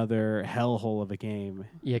be another hellhole of a game.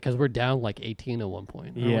 Yeah, because we're down like 18 at one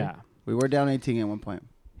point. aren't we? Yeah. We were down 18 at one point.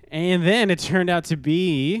 And then it turned out to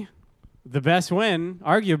be the best win,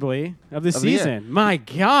 arguably, of the Of the year. season. My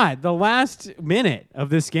God, the last minute of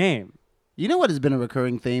this game. You know what has been a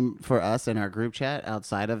recurring theme for us in our group chat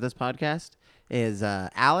outside of this podcast is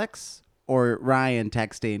Alex or Ryan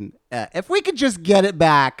texting, if we could just get it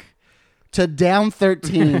back to down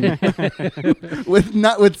 13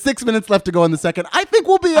 with 6 minutes left to go in the second, I think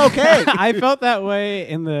we'll be okay. I felt that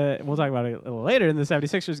way we'll talk about it a little later, in the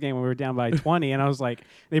 76ers game when we were down by 20, and I was like,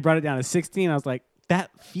 they brought it down to 16. I was like, that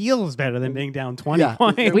feels better than being down 20 Yeah.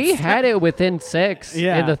 points. We had it within 6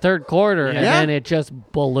 Yeah. in the third quarter, and Yeah. then it just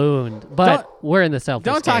ballooned. But we're in the Celtics.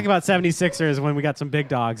 Don't talk game. about 76ers when we got some big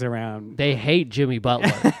dogs around. They hate Jimmy Butler.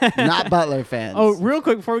 Not Butler fans. Oh, real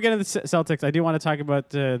quick, before we get into the Celtics, I do want to talk about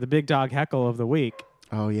the big dog heckle of the week.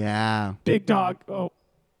 Oh, yeah. Big dog. Oh.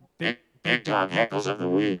 Big dog heckles of the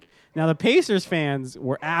week. Now, the Pacers fans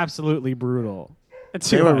were absolutely brutal.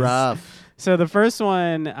 They were rough. So the first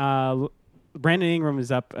one, Brandon Ingram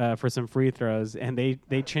is up for some free throws, and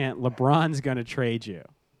they chant, "LeBron's going to trade you."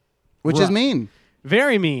 Which is mean.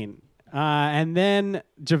 Very mean. And then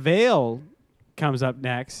JaVale comes up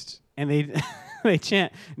next, and they they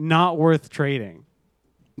chant, "Not worth trading."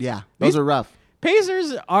 Yeah. Those are rough.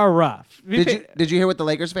 Pacers are rough. Did you hear what the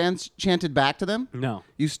Lakers fans chanted back to them? No.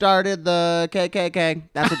 You started the KKK.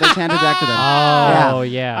 That's what they chanted back to them. Oh,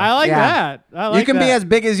 yeah. I like Yeah. that. I like You can that. be as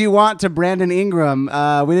big as you want to Brandon Ingram.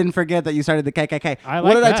 We didn't forget that you started the KKK. I What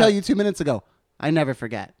like did I that. tell you 2 minutes ago? I never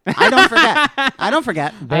forget. I don't forget. I don't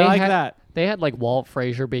forget. I like that. They had like Walt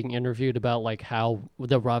Frazier being interviewed about like how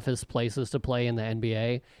the roughest places to play in the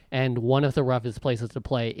NBA, and one of the roughest places to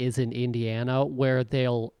play is in Indiana, where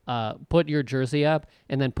they'll put your jersey up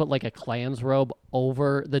and then put like a Klan's robe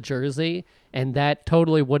over the jersey, and that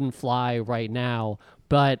totally wouldn't fly right now,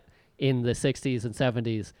 but in the 60s and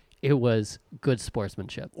 70s, it was good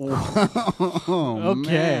sportsmanship. Oh,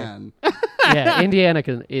 Okay. man. Yeah, Indiana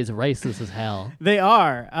is racist as hell. They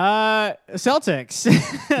are. Celtics.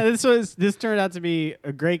 This turned out to be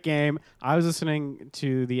a great game. I was listening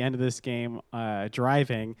to the end of this game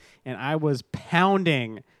driving, and I was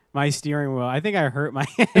pounding my steering wheel. I think I hurt my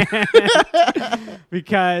hand.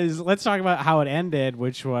 Because let's talk about how it ended,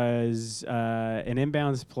 which was an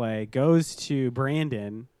inbounds play goes to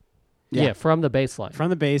Brandon Yeah, from the baseline. from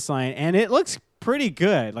the baseline, and it looks pretty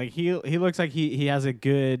good. Like he looks like he has a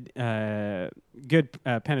good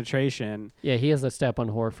penetration. Yeah, he has a step on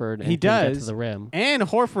Horford. And He can get does. to the rim. And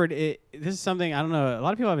Horford, this is something I don't know. A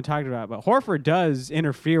lot of people haven't talked about, but Horford does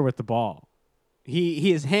interfere with the ball.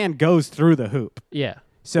 His hand goes through the hoop. Yeah.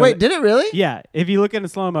 So Wait, did it really? Yeah, if you look in the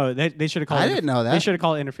slow-mo, they should have called I didn't know that. They should have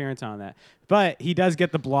called interference on that. But he does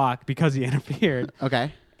get the block because he interfered.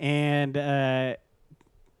 Okay. And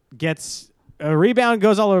gets a rebound,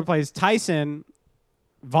 goes all over the place. Tyson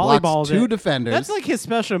volleyballs Blocks two it. defenders. That's like his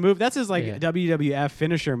special move. That's his WWF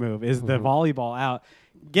finisher move is the volleyball out.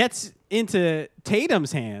 Gets into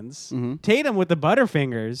Tatum's hands. Tatum with the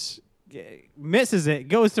butterfingers misses it.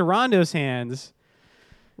 Goes to Rondo's hands.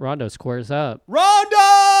 Rondo squares up. Rondo!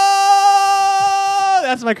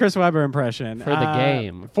 That's my Chris Webber impression. For the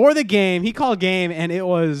game. For the game. He called game, and it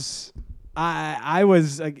was... I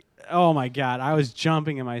was... oh, my God. I was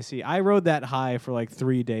jumping in my seat. I rode that high for like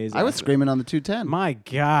 3 days. I was screaming on the 210. My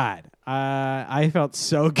God. I felt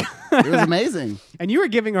so good. It was amazing. And you were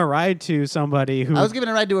giving a ride to somebody who... I was giving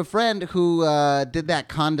a ride to a friend who did that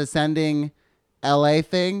condescending LA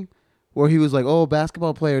thing where he was like, oh,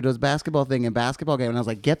 basketball player does basketball thing in basketball game. And I was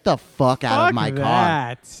like, get the fuck out of my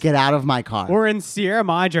car. Get out of my car. We're in Sierra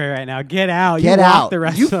Madre right now. Get out. Get you out. The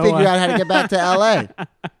rest You of the figure way. out how to get back to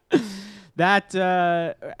LA. That,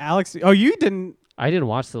 Alex... Oh, you didn't... I didn't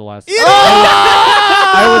watch the last.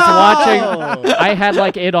 I I was watching. I had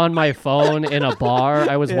like it on my phone in a bar.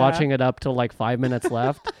 I was Yeah. watching it up till like 5 minutes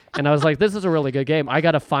left, and I was like, "This is a really good game. I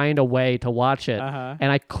got to find a way to watch it."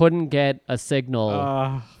 And I couldn't get a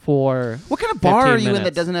signal for. What kind of bar 15 are you in that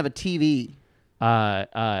minutes. doesn't have a TV?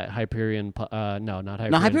 Hyperion. No, not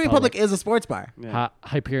Hyperion. No, Hyperion Public is a sports bar.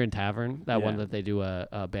 Hyperion Tavern. That one Yeah. that they do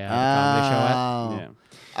a bad comedy show at. Yeah.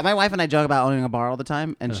 My wife and I joke about owning a bar all the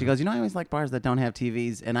time, and she goes, "You know, I always like bars that don't have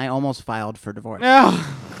TVs," and I almost filed for divorce.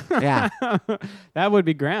 Yeah, That would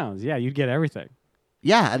be grounds. Yeah, you'd get everything.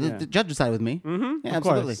 yeah. The judge decided with me. Mm-hmm. Yeah, of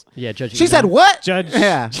absolutely. course. Yeah, Judge. She said, "What?" Judge.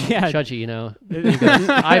 Yeah. Yeah. Judge, you know,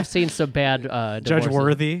 I've seen some bad Judge divorces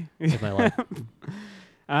Worthy. in my life.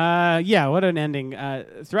 Yeah, what an ending.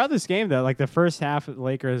 Throughout this game, though, like the first half, the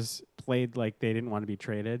Lakers played like they didn't want to be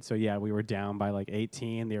traded. So, yeah, we were down by like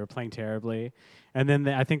 18. They were playing terribly. And then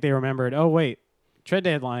I think they remembered, oh, wait, trade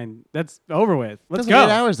deadline, that's over with. Let's That was go. 8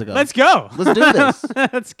 hours ago. Let's go. Let's do this.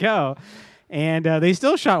 Let's go. And they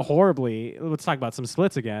still shot horribly. Let's talk about some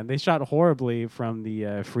splits again. They shot horribly from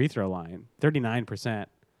the free throw line, 39%.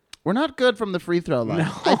 We're not good from the free throw line.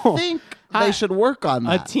 No. I think they should work on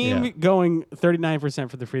A that. team going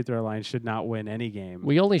 39% for the free throw line should not win any game.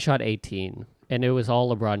 We only shot 18, and it was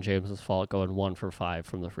all LeBron James's fault going 1 for 5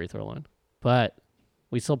 from the free throw line. But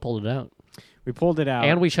we still pulled it out. We pulled it out.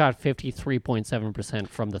 And we shot 53.7%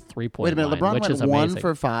 from the three-point Wait a minute, line, LeBron which went is 1 amazing.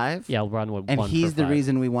 for 5? Yeah, LeBron went And 1 for 5. he's the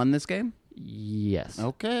reason we won this game? Yes.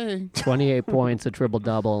 Okay. 28 points, a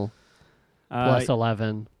triple-double, plus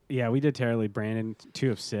 11. Yeah, we did terribly. Brandon,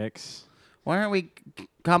 2 of 6. Why aren't we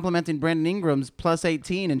complimenting Brandon Ingram's plus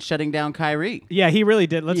 18 and shutting down Kyrie? Yeah, he really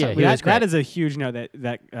did. Let's Yeah, talk- he was that great. is a huge note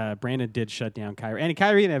that Brandon did shut down Kyrie. And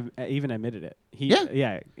Kyrie even admitted it.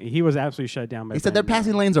 He was absolutely shut down by He said their Brandon.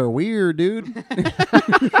 passing lanes are weird, dude. Is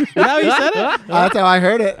that how he said it? That's how I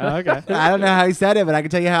heard it. Oh, okay. I don't know how he said it, but I can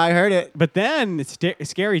tell you how I heard it. But then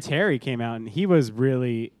Scary Terry came out, and he was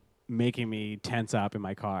really making me tense up in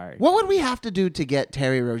my car. What would we have to do to get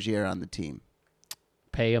Terry Rozier on the team?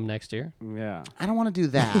 Pay him next year. Yeah. I don't want to do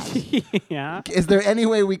that. Yeah. Is there any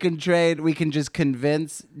way we can trade? We can just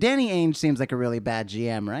convince Danny Ainge seems like a really bad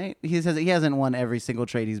GM, right? He says he hasn't won every single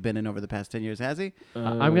trade he's been in over the past 10 years, has he?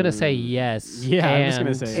 I'm going to say yes. Yeah, I'm just gonna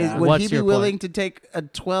and say that. Would what's he be your willing point? to take a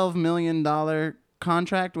 $12 million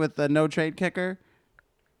contract with a no trade kicker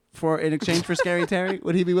in exchange for Scary Terry?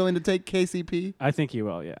 Would he be willing to take KCP? I think he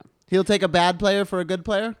will, yeah. He'll take a bad player for a good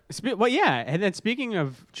player? Well, yeah. And then speaking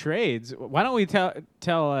of trades, why don't we tell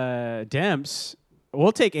Demps,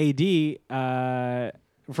 we'll take AD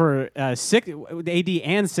for 6 AD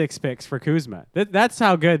and 6 picks for Kuzma. That's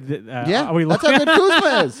how good we look. that's how good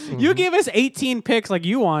Kuzma is. You gave us 18 picks like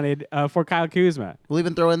you wanted for Kyle Kuzma. We'll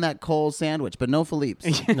even throw in that Cole sandwich, but no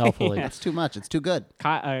Philippe's. No, fully. That's too much. It's too good.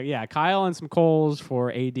 Kyle and some Coles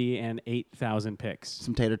for AD and 8,000 picks.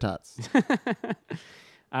 Some tater tots.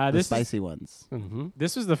 The This spicy ones. Mm-hmm.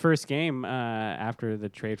 This was the first game after the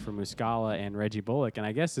trade for Muscala and Reggie Bullock, and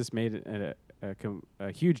I guess this made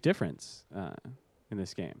a huge difference in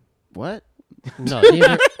this game. What? No,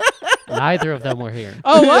 neither of them were here.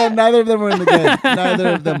 Oh, what? Yeah, neither of them were in the game. Neither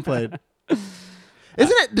of them played.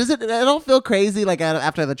 Does it all feel crazy like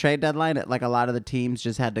after the trade deadline? Like a lot of the teams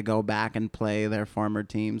just had to go back and play their former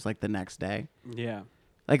teams like the next day. Yeah.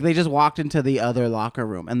 Like they just walked into the other locker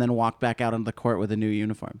room and then walked back out on the court with a new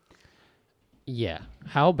uniform. Yeah.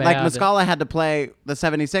 How bad? Like Muscala had to play the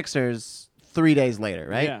 76ers 3 days later,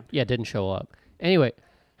 right? Yeah. Yeah, didn't show up. Anyway,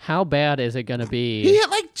 how bad is it going to be? He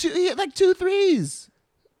hit like two threes.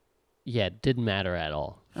 Yeah, it didn't matter at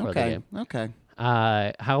all for the game. Okay.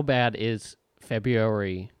 How bad is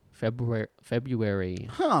February?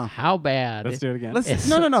 Huh. How bad? Let's do it again.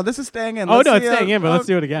 No. This is staying in. Oh, Let's no, see, it's staying in, but let's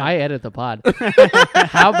do it again. I edit the pod.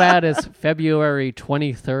 How bad is February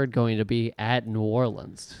 23rd going to be at New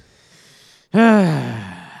Orleans?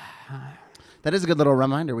 That is a good little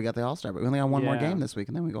reminder. We got the All-Star break. We only got one more Yeah. game this week,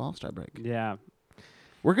 and then we go All-Star break. Yeah.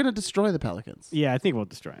 We're going to destroy the Pelicans. Yeah, I think we'll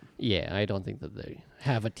destroy him. Yeah, I don't think that they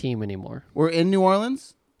have a team anymore. We're in New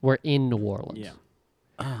Orleans? We're in New Orleans. Yeah.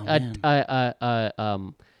 Oh,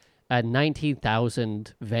 man. A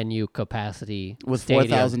 19,000 venue capacity With stadium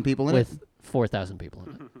 4,000 people in it? with 4,000 people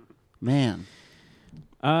in it. Man.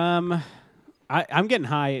 I'm getting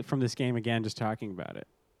high from this game again, just talking about it.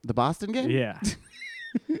 The Boston game? Yeah.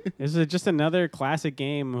 This is just another classic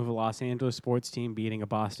game of a Los Angeles sports team beating a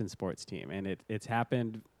Boston sports team. And it's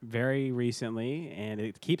happened very recently, and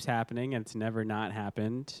it keeps happening, and it's never not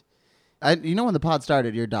happened. You know when the pod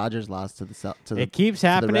started, your Dodgers lost to the It keeps to the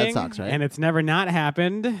happening, Red Sox, right? and it's never not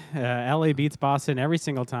happened. LA beats Boston every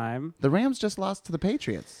single time. The Rams just lost to the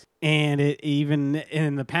Patriots. And it, even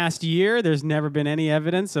in the past year, there's never been any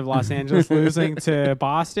evidence of Los Angeles losing to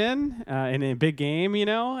Boston in a big game,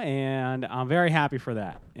 and I'm very happy for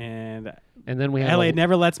that. And then we have LA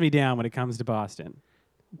never lets me down when it comes to Boston.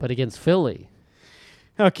 but against Philly.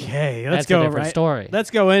 Okay, let's That's go. a different story.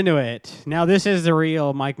 Let's go into it. Now, this is the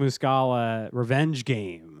real Mike Muscala revenge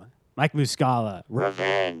game. Mike Muscala.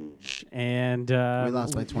 Revenge. And We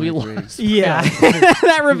lost by we 23. lost. yeah,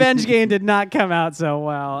 that revenge game did not come out so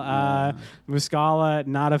well. Muscala,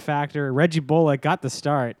 not a factor. Reggie Bullock got the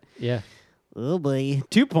start. Yeah. Oh, boy.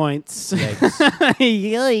 2 points. Yikes.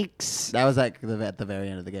 Yikes. That was like at the very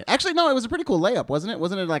end of the game. Actually, no, it was a pretty cool layup, wasn't it?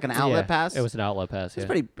 Wasn't it like an outlet Yeah, pass? It was an outlet pass. Yeah.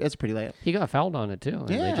 It's a pretty layup. He got fouled on it too, and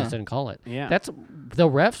they Yeah. just didn't call it. Yeah. The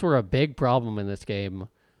refs were a big problem in this game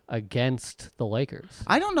against the Lakers.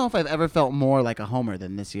 I don't know if I've ever felt more like a homer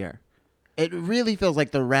than this year. It really feels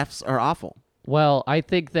like the refs are awful. Well, I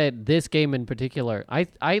think that this game in particular, I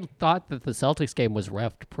thought that the Celtics game was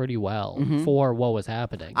reffed pretty well for what was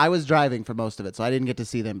happening. I was driving for most of it, so I didn't get to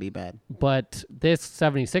see them be bad. But this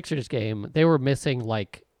 76ers game, they were missing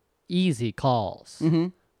like easy calls. Mm-hmm.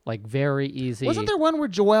 Like very easy. Wasn't there one where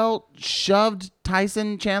Joel shoved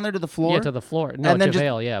Tyson Chandler to the floor? Yeah, to the floor. No, And then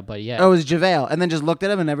JaVale, but yeah. Oh, it was JaVale. And then just looked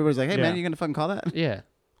at him and everybody's like, hey, Yeah. man, you going to fucking call that? Yeah.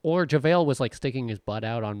 Or JaVale was like sticking his butt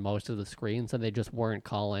out on most of the screens and they just weren't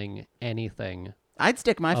calling anything. I'd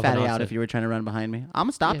stick my Of an fatty out offset. if you were trying to run behind me. I'm going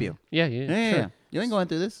to stop you. Yeah, Yeah. You ain't going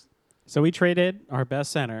through this. So we traded our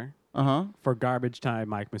best center Uh-huh. for garbage time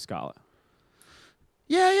Mike Muscala.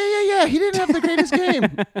 Yeah. He didn't have the greatest game.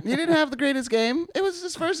 He didn't have the greatest game. It was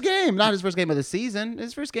his first game. Not his first game of the season.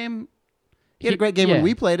 His first game. He had a great game when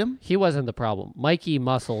we played him. He wasn't the problem. Mikey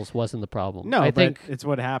Muscles wasn't the problem. No, I but think it's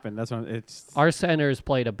what happened. That's what it's. our centers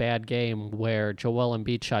played a bad game where Joel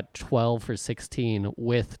Embiid shot 12 for 16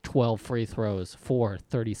 with 12 free throws for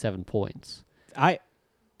 37 points.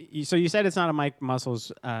 So you said it's not a Mike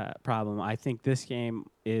Muscles problem. I think this game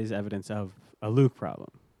is evidence of a Luke problem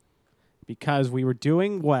because we were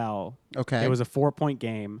doing well. Okay. It was a 4-point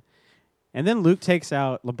game, and then Luke takes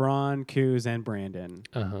out LeBron, Kuz, and Brandon,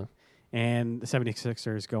 Uh-huh. and the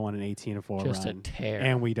 76ers go on an 18-4 Just a run, tear.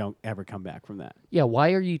 and we don't ever come back from that. Yeah,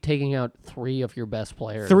 why are you taking out 3 of your best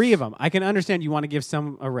players? 3 of them. I can understand you want to give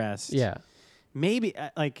some a rest. Yeah. Maybe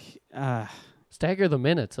Stagger the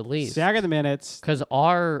minutes at least. stagger the minutes. Because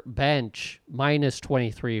our bench, minus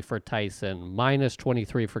 23 for Tyson, minus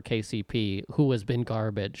 23 for KCP, who has been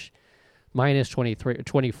garbage, minus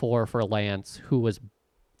 24 for Lance, who was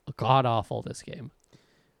god-awful this game.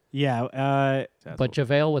 Yeah. But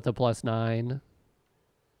JaVale with a +9,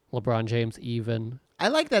 LeBron James even. I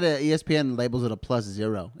like that ESPN labels it a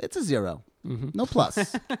 +0. It's a 0. Mm-hmm. No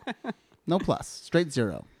plus. No plus. Straight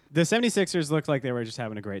 0. the 76ers looked like they were just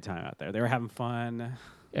having a great time out there. They were having fun.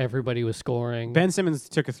 Everybody was scoring. Ben Simmons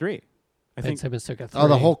took a 3. I Ben think. Simmons took a 3. Oh,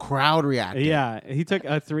 the whole crowd reacted. Yeah, he took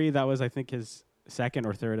a 3 that was, I think, his second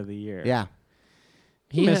or third of the year. Yeah.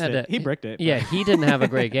 He missed it. He bricked it. Yeah, he didn't have a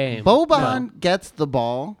great game. Boban gets the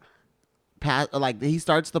ball, he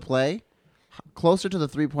starts the play closer to the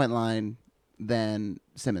 3-point line than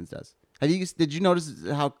Simmons does. Did you notice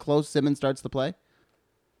how close Simmons starts the play?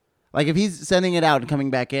 Like if he's sending it out and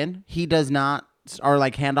coming back in, he does not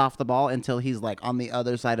hand off the ball until he's like on the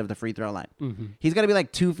other side of the free throw line. Mm-hmm. He's got to be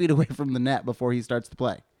like 2 feet away from the net before he starts the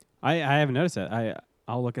play. I haven't noticed that.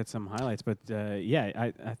 I'll look at some highlights. But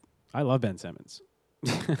I love Ben Simmons.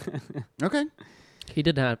 Okay. He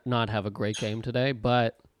did not have a great game today,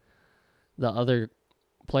 but the other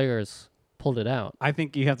players pulled it out. I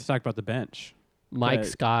think you have to talk about the bench. Mike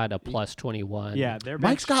Scott, a plus 21. Yeah, their Mike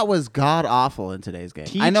bench. Scott was god awful in today's game.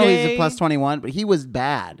 I know he's a plus 21, but he was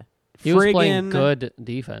bad. He was playing Friggin' good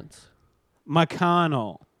defense.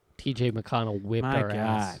 McConnell. TJ McConnell whipped My our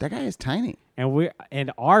ass. God. That guy is tiny.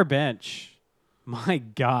 And our bench, my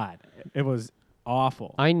God, it was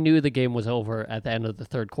awful. I knew the game was over at the end of the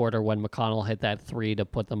third quarter when McConnell hit that 3 to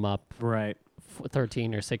put them up Right.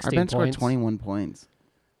 13 or 16 Our bench points. scored 21 points.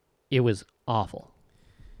 It was awful.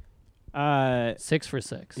 6 for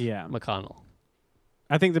 6. Yeah. McConnell.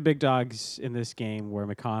 I think the big dogs in this game were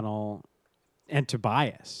McConnell and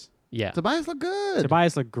Tobias. Yeah. Tobias looked good.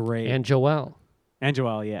 Tobias looked great. And Joel. And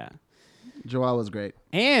Joel, yeah. Joel was great.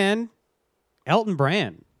 And Elton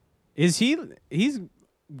Brand. He's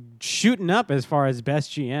shooting up as far as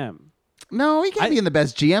best GM. No, he can't be in the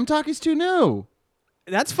best GM talk. He's too new.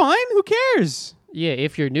 That's fine. Who cares? Yeah,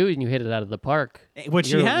 if you're new and you hit it out of the park, Which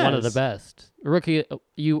you're he has. one of the best. Rookie,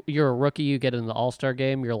 you're a rookie. You get in the All-Star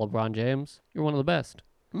game. You're LeBron James. You're one of the best.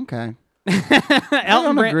 Okay. I Elton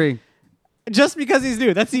don't Brand, agree. just because he's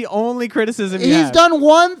new. That's the only criticism you He's have. done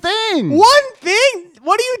one thing. One thing?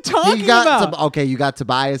 What are you talking about? Okay, you got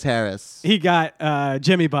Tobias Harris. He got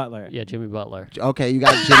Jimmy Butler. Yeah, Jimmy Butler. Okay, you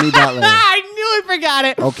got Jimmy Butler. I knew I forgot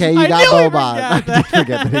it. Okay, you I got knew I Boban. I forgot did that.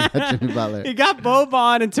 forget that he got Jimmy Butler. He got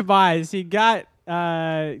Boban and Tobias. He got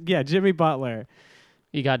Jimmy Butler.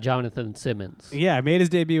 You got Jonathan Simmons. Yeah, made his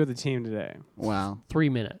debut with the team today. Wow. 3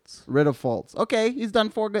 minutes. Rid of Fultz. Okay, he's done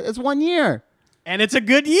 4 good. It's 1 year. And it's a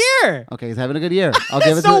good year. Okay, he's having a good year. I'll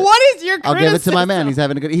give it So to what is your I'll give it to my man. criticism? He's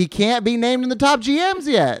having a good. He can't be named in the top GMs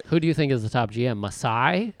yet. Who do you think is the top GM?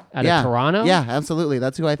 Masai out Yeah. of Toronto? Yeah, absolutely.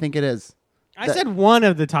 That's who I think it is. I said one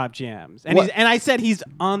of the top GMs. And What? I said he's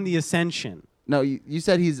on the ascension. No, you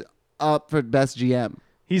said he's up for best GM.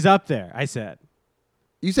 He's up there, I said.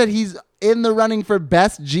 You said he's in the running for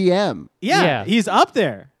best GM. Yeah. He's up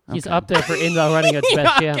there. He's Okay. up there for in the running of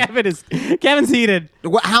best GM. Kevin's heated.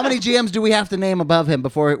 How many GMs do we have to name above him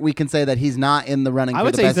before we can say that he's not in the running I for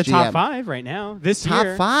would the say he's best the GM? top 5 right now. This Top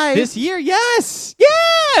year. 5? This year, yes.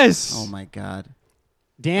 Yes. Oh my God.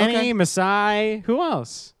 Danny, Okay. Masai, who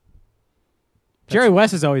else? Jerry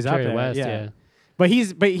West is always Jerry up there. West, yeah. yeah. But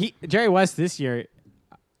Jerry West this year.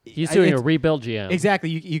 He's doing a it's- rebuild GM. Exactly.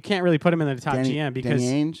 You can't really put him in the top GM because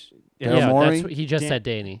Danny Ainge? Yeah, Daryl Yeah, Morey? that's what he just Dan- said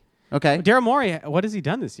Danny. Okay. Daryl Morey, what has he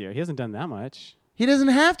done this year? He hasn't done that much. He doesn't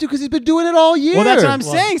have to because he's been doing it all year. Well, that's what I'm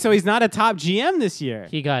Well- saying. So he's not a top GM this year.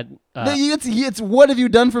 He got It's what have you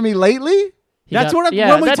done for me lately? That's when we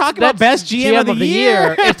that's- talk about that's best GM of the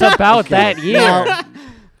year. It's about that year. Now,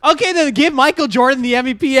 Okay, then give Michael Jordan the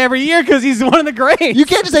MVP every year because he's one of the greats. you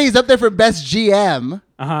can't just say he's up there for best GM,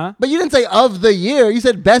 Uh-huh. but you didn't say of the year. You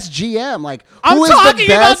said best GM. Like I'm who is talking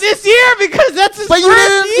the about best? this year because that's his But first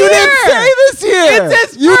you year. didn't say this year.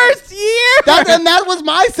 It's his first year. And that was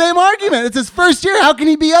my same argument. It's his first year. How can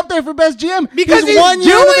he be up there for best GM? Because he's 1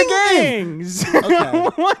 year into doing the game. things. Okay.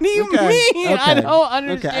 What do you Okay. mean? I Okay. don't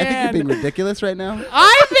understand. Okay, I think you're being ridiculous right now.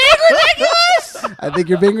 I'm being ridiculous. I think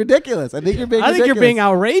you're being ridiculous. I think you're being I think ridiculous. you're being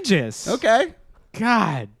outrageous. Okay.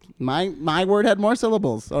 God. My word had more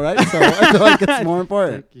syllables, all right? So I feel like it's more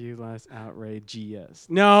important. Thank you, last outrageous.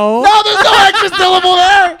 No. No, there's no extra syllable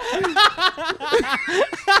there.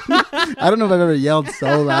 I don't know if I've ever yelled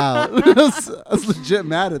so loud. I was legit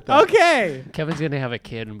mad at that. Okay. Kevin's gonna have a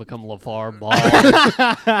kid and become LeVar Ball.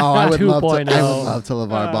 Oh, I would love to. 2.0. I would love to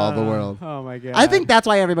LeVar Ball the world. Oh my God. I think that's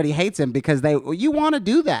why everybody hates him because you want to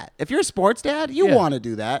do that. If you're a sports dad, you Yeah. want to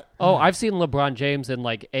do that. Oh, I've seen LeBron James in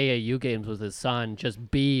like AAU games with his son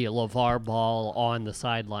just be LeVar Ball on the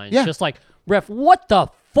sidelines. Yeah. Just like, ref, what the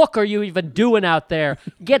fuck are you even doing out there?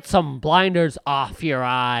 Get some blinders off your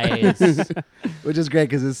eyes. Which is great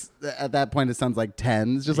because at that point his son's like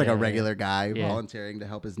 10. It's just like Yeah. a regular guy Yeah. volunteering to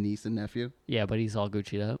help his niece and nephew. Yeah, but he's all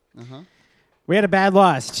Gucci'd up. we had a bad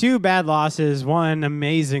loss. 2 bad losses. 1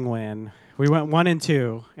 amazing win. We went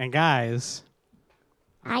 1-2. And guys,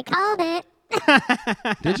 I called it.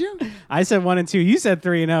 Did you? I said 1-2. You said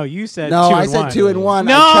 3-0. You said No, 2-1. I said 2-1.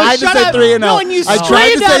 No, I tried shut to say up. 3-0. No, and you I tried to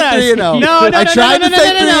screamed say at us. 3-0. No, no, I no, tried no, to no,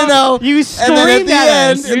 say no, no, no. 3-0. You And then at screamed the at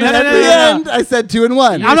end, us. and No, then no, at no, the no, no. end, I said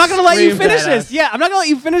 2-1. I'm not going to let you screamed finish at this. us. Yeah, I'm not going to let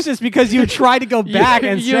you finish this because you tried to go back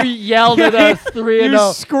and you say yelled at us 3-0.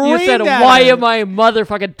 You screamed said, at "Why us." am I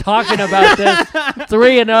motherfucking talking about this?"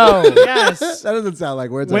 3-0. Yes. That doesn't sound like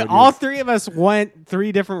words. I When would all use. 3 of us went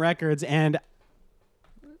 3 different records, and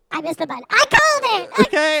I missed the button. I called it.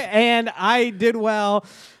 okay, and I did well.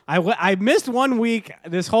 I missed 1 week.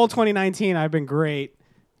 This whole 2019, I've been great.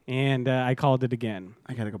 and I called it again.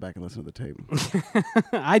 I gotta go back and listen to the tape.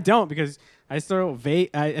 I don't because I still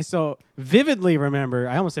vividly remember.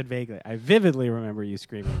 I almost said vaguely. I vividly remember you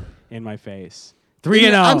screaming in my face.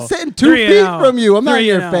 3-0. I'm sitting 2 feet from you. I'm not in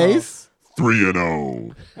your face.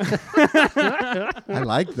 3-0. I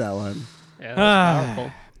like that one. Yeah, that's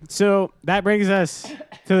powerful. So that brings us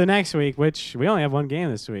to the next week, which we only have one game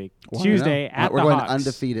this week. Tuesday at We're the going Hawks.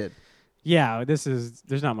 undefeated. Yeah,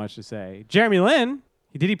 there's not much to say. Jeremy Lin,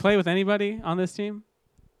 did he play with anybody on this team?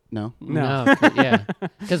 No. No. Yeah.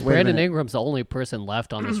 Because Wait a Brandon minute. Ingram's the only person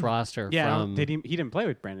left on this roster. Yeah, from he didn't play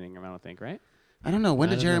with Brandon Ingram, I don't think, right? I don't know. When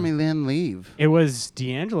I did don't know. Jeremy Lin leave? It was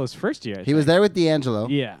D'Angelo's first year. I He was think. there with D'Angelo.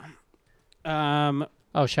 Yeah.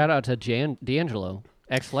 Oh, shout out to D'Angelo,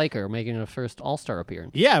 ex-Laker, making a first All-Star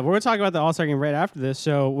appearance. Yeah, we're going to talk about the All-Star game right after this.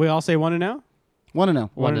 So we all say 1-0? Want to know?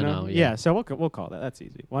 Want to know, yeah. So we'll call that. That's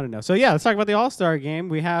easy. 1-0. So yeah, let's talk about the All-Star game.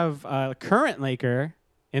 We have current Laker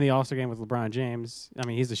in the All-Star game with LeBron James. I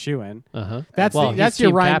mean, he's a shoo-in. Uh-huh. That's well, that's he's your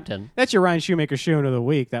team Ryan captain. That's your Ryan Shoemaker shoo-in of the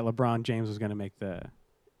week that LeBron James was going to make the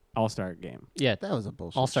All-Star game. Yeah, That was a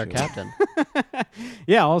bullshit. All-Star shit. captain.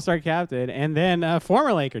 Yeah, All-Star captain. And then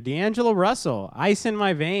former Laker, D'Angelo Russell, ice in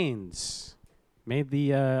my veins, made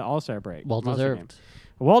the All-Star break. Well All-Star deserved. game.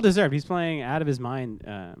 Well deserved. He's playing out of his mind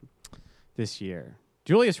this year.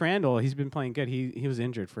 Julius Randle, he's been playing good. He was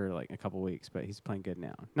injured for like a couple weeks, but he's playing good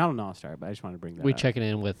now. Not an All-Star, but I just wanted to bring that We up. checking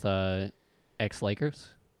in with ex-Lakers.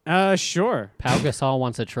 Sure. Pau Gasol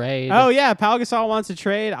wants a trade. Oh yeah, Pau Gasol wants to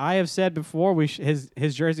trade. I have said before his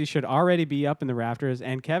jersey should already be up in the rafters,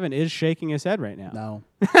 and Kevin is shaking his head right now. No.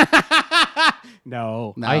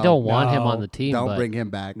 No. No. I don't want him No. on the team. Don't but, bring him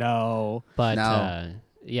back. No. But No.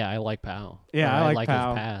 yeah, I like Pau. Yeah, Or I like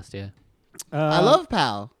Pau. his past. Yeah. I love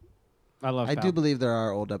Pal. I love I Pau. do believe there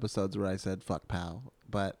are old episodes where I said "fuck Pal,"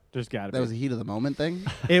 but There's got to that be. was a heat of the moment thing.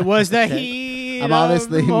 It was the Okay. heat. I'm of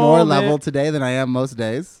obviously the more moment. level today than I am most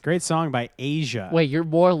days. Great song by Asia. Wait, you're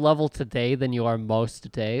more level today than you are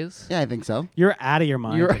most days? Yeah, I think so. You're out of your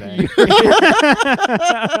mind You're- today.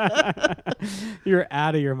 You're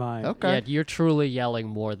out of your mind. Okay. Yeah, you're truly yelling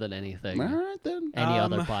more than anything. All right then. Any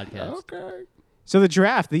other podcast. Okay. So the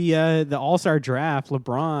draft, the All-Star draft,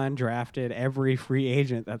 LeBron drafted every free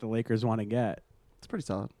agent that the Lakers want to get. It's pretty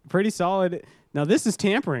solid. Pretty solid. Now this is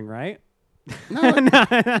tampering, right? No.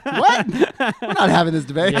 What? We're not having this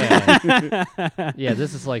debate. Yeah. Yeah,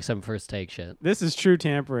 this is like some first take shit. This is true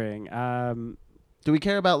tampering. Do we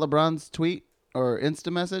care about LeBron's tweet or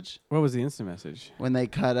Insta message What was the instant message? when they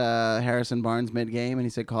cut Harrison Barnes mid-game and he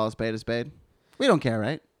said call a spade a spade? We don't care,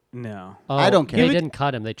 right? No. Oh, I don't care. They We- didn't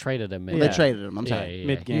cut him. They traded him. Yeah. They traded him. I'm Yeah, sorry. yeah, yeah.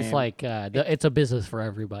 Mid-game. He's like, it's a business for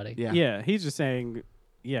everybody. Yeah. Yeah, he's just saying,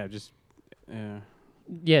 just.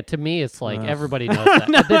 Yeah, to me, it's like Ugh. everybody knows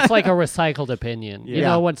that. It's like a recycled opinion. You Yeah.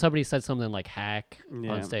 know, when somebody said something like hack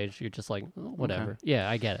Yeah. on stage, you're just like, oh, whatever. Yeah,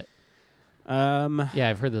 I get it. Yeah. Yeah,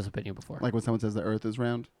 I've heard this opinion before. Like when someone says the earth is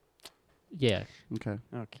round. Yeah. Okay.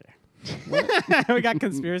 Okay. We got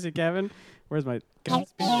conspiracy, Kevin. Where's my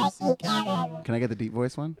conspiracy? Can I get the deep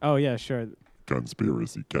voice one? Oh yeah, sure.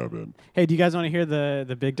 Conspiracy Kevin. Hey, do you guys want to hear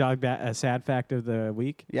the big dog sad fact of the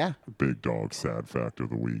week? Yeah. Big dog sad fact of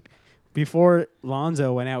the week. Before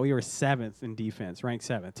Lonzo went out, we were 7th in defense, ranked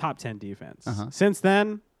 7th, top 10 defense. Uh-huh. Since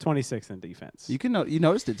then, 26th in defense. You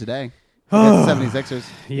noticed it today. Against the 76ers.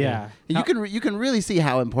 yeah. You can really see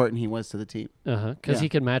how important he was to the team. Because Yeah. he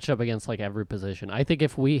can match up against like every position. I think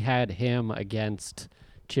if we had him against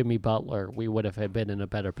Jimmy Butler, we would have been in a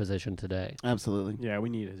better position today. Absolutely. Yeah, we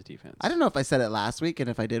need his defense. I don't know if I said it last week, and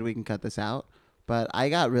if I did, we can cut this out. But I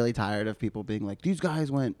got really tired of people being like, "These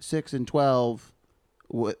guys went 6-12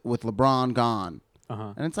 with LeBron gone,"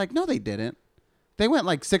 Uh-huh. and it's like, no, they didn't. They went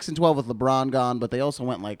like 6-12 with LeBron gone, but they also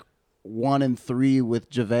went like 1-3 with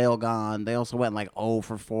JaVale gone. They also went like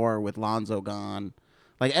 0-4 with Lonzo gone.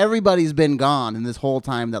 Like everybody's been gone in this whole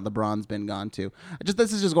time that LeBron's been gone too.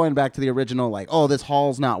 This is just going back to the original, like, oh, this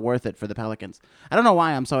haul's not worth it for the Pelicans. I don't know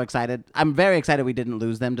why I'm so excited. I'm very excited we didn't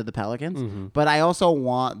lose them to the Pelicans, but I also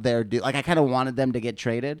want I kind of wanted them to get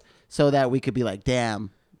traded so that we could be like,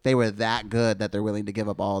 damn, they were that good that they're willing to give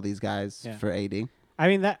up all these guys Yeah. for AD. I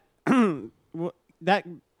mean that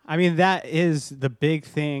is the big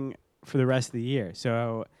thing for the rest of the year.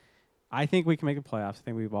 So I think we can make the playoffs. I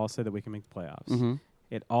think we've all said that we can make the playoffs. Mm-hmm.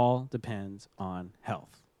 It all depends on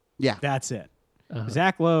health. Yeah. That's it. Uh-huh.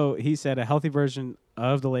 Zach Lowe, he said a healthy version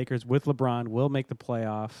of the Lakers with LeBron will make the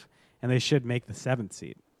playoff, and they should make the 7th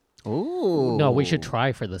seed. Ooh. No, we should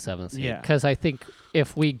try for the 7th seed. Yeah. Because I think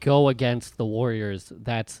if we go against the Warriors,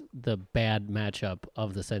 that's the bad matchup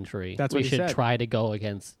of the century. That's we what he should said. try to go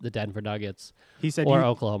against the Denver Nuggets He said or you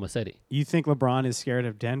Oklahoma City. think LeBron is scared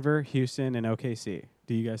of Denver, Houston, and OKC.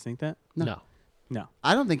 Do you guys think that? No. No.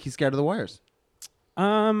 I don't think he's scared of the Warriors.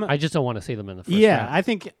 I just don't want to see them in the first Yeah, round. I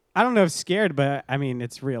think I don't know if scared, but I mean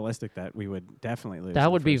it's realistic that we would definitely lose. in That the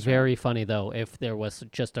would be first very round. funny, though, if there was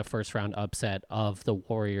just a first-round upset of the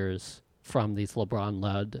Warriors from these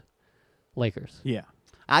LeBron-led Lakers. Yeah.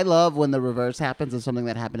 I love when the reverse happens of something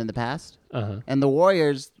that happened in the past. Uh-huh. And the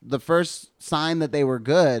Warriors, the first sign that they were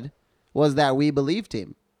good was that We Believe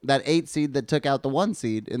team, that 8 seed that took out the 1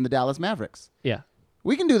 seed in the Dallas Mavericks. Yeah.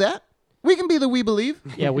 We can do that. We can be the We Believe.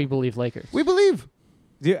 Yeah, we believe Lakers. We believe.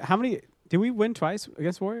 How many did we win twice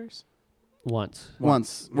against Warriors? Once.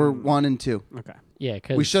 Once. We're 1 and 2. Okay. Yeah,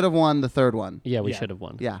 because We should have won the third one. Yeah, we Yeah. should have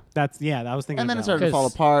won. Yeah. I was thinking. And then it of that started to fall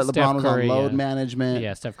 'Cause apart. Steph LeBron was Curry, on load yeah. management.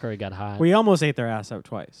 Yeah, Steph Curry got hot. one. We almost ate their ass up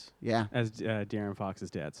twice, Yeah. as De'Aaron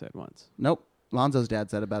Fox's dad said once. Nope. Lonzo's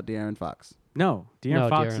dad said about De'Aaron Fox. No, De'Aaron no,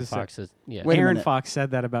 Fox. De'Aaron Fox is yeah. Wait a Aaron minute. Fox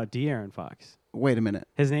said that about De'Aaron Fox. Wait a minute.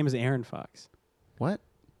 His name is Aaron Fox. What?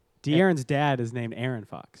 De'Aaron's dad is named Aaron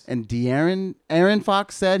Fox. And Aaron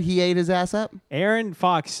Fox said he ate his ass up? Aaron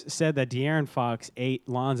Fox said that De'Aaron Fox ate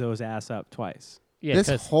Lonzo's ass up twice. Yeah,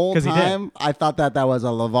 This whole 'cause he did. time, I thought that was a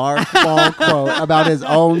LeVar Ball quote about his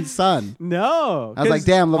own son. No, I was like, 'cause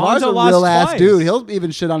damn, LeVar's Lonzo a lost real ass twice. dude. He'll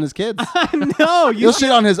even shit on his kids. No, He'll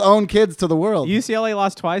shit on his own kids to the world. UCLA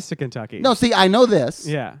lost twice to Kentucky. No, see, I know this.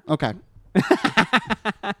 Yeah, Okay.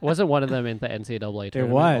 wasn't one of them in the NCAA it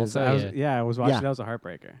tournament? was. Also? I was watching. Yeah. That was a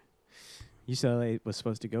heartbreaker. UCLA was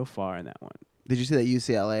supposed to go far in that one. Did you see that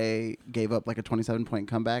UCLA gave up like a 27-point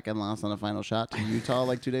comeback and lost on a final shot to Utah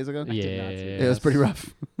like 2 days ago? Yeah, It was pretty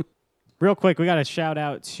rough. Real quick, we got to shout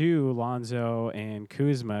out to Lonzo and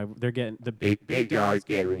Kuzma. They're getting the Big dogs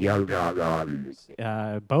getting young dogs.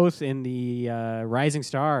 both in the Rising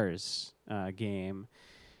Stars game.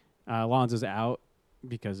 Lonzo's out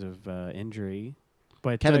because of injury,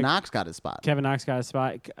 but Kevin Knox got his spot. Kevin Knox got a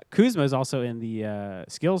spot. Kuzma is also in the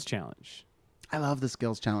skills challenge. I love the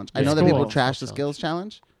skills challenge. I It's know that cool. people trash the Skills skills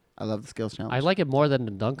challenge. I love the skills challenge. I like it more than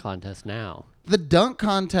the dunk contest now. The dunk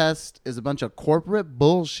contest is a bunch of corporate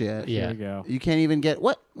bullshit. Yeah. Here we go. You can't even get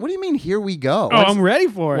what? What do you mean? Here we go. Oh, I'm ready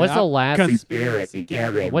for it. What's the I'm- last? Conspiracy,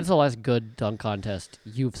 Kevin. What's the last good dunk contest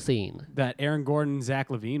you've seen? that Aaron Gordon, Zach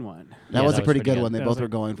Levine one? that Yeah, was that a pretty was pretty good good. one. They That both was were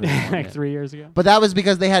like- going for that one. Like 3 years ago. But that was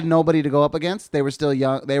because they had nobody to go up against. They were still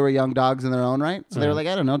young. They were young dogs in their own right. So they were like,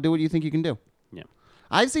 I don't know. Do what you think you can do. Yeah.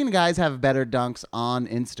 I've seen guys have better dunks on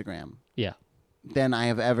Instagram Yeah, than I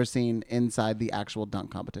have ever seen inside the actual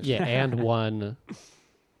dunk competition. yeah, and won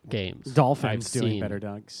games. Dolphins I've doing seen. better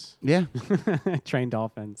dunks. Yeah. Train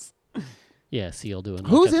Dolphins. Yeah, Seal doing.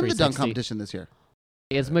 Who's like a in the dunk 360. competition this year?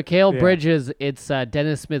 It's Mikhail Yeah. Bridges. It's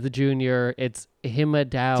Dennis Smith Jr. It's Himadou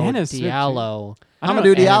Dennis Smith Jr. Diallo. I don't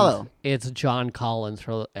Amadou know- Diallo. It's John Collins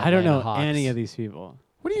for Atlanta I don't know Hawks. any of these people.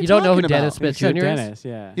 What are you You don't know who talking about? Dennis Smith Except Jr. is? Dennis,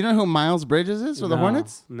 yeah. You know who Miles Bridges is for the No,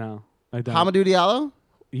 Hornets? No, I don't. Hamadou Diallo?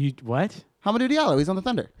 You what? Hamadou Diallo. He's on the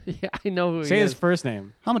Thunder. Yeah, I know who Say he his is. first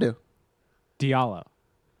name. Hamadou. Diallo.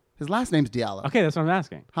 His last name's Diallo. Okay, that's what I'm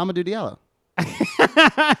asking. Hamadou Diallo.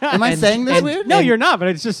 Am I saying this and- weird? No, you're not. But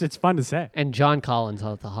it's fun to say. And John Collins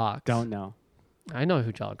of the Hawks. Don't know. I know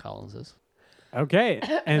who John Collins is. Okay,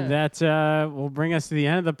 and that will bring us to the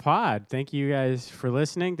end of the pod. Thank you guys for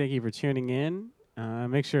listening. Thank you for tuning in.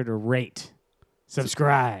 Make sure to rate,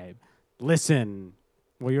 subscribe, listen.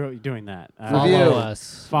 Well, you're doing that. Review. Follow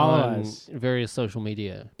us. Follow on us. Various social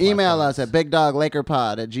media. Email platforms. us at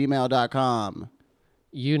bigdoglakerpod@gmail.com.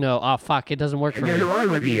 You know. Oh fuck! It doesn't work for What's me.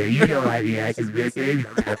 wrong with you? You know why the ass is missing.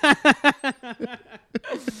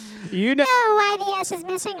 You know. Oh, why the S is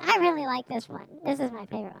missing? I really like this one. This is my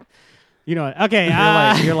favorite one. You know what? Okay.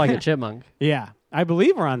 You're like a chipmunk. yeah. I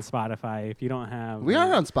believe we're on Spotify. If you don't have, We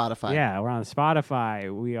are on Spotify. Yeah, we're on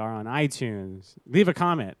Spotify. We are on iTunes. Leave a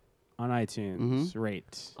comment on iTunes. Mm-hmm.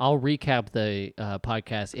 Rate. I'll recap the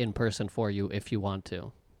podcast in person for you if you want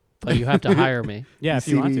to, but you have to hire me. Yeah, if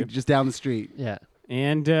you want to. Just down the street. Yeah.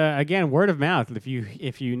 And again, word of mouth. If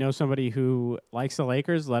you know somebody who likes the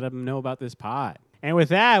Lakers, let them know about this pod. And with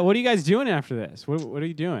that, what are you guys doing after this? What are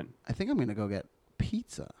you doing? I think I'm going to go get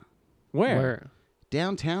pizza. Where?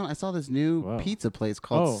 Downtown, I saw this new Whoa. pizza place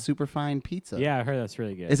called Oh. Superfine Pizza. Yeah, I heard that's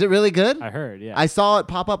really good. Is it really good? I heard, yeah. I saw it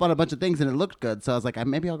pop up on a bunch of things and it looked good. So I was like,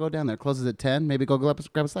 maybe I'll go down there. It closes at 10. Maybe go grab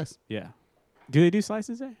a slice. yeah. Do they do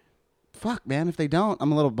slices there? Fuck, man. If they don't,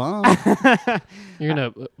 I'm a little bummed. You're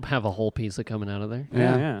gonna have a whole pizza coming out of there.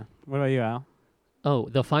 Yeah. What about you, Al? Oh,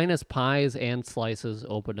 the finest pies and slices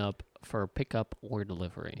open up for pickup or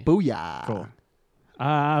delivery. Booyah. Cool.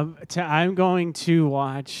 I'm going to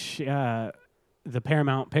watch the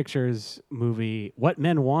Paramount Pictures movie What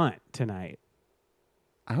Men Want tonight.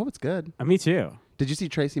 I hope it's good. Me too. Did you see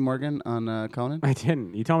Tracy Morgan on Conan? I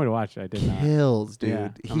didn't. You told me to watch it. I did not. Kills, dude. Yeah,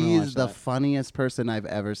 I'm gonna He watch is the that. funniest person I've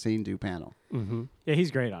ever seen do panel. Mm-hmm. Yeah,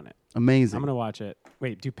 he's great on it. Amazing. I'm gonna watch it.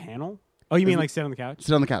 Wait, do panel? Oh, you mean like sit on the couch?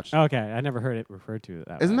 Sit on the couch. Okay, I never heard it referred to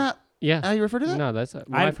that. Isn't way. that Yeah. how you refer to that? No, that's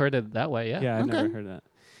I've heard it that way. Yeah. Yeah, I've Okay. never heard that.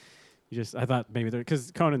 I thought maybe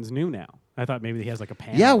because Conan's new now. I thought maybe he has like a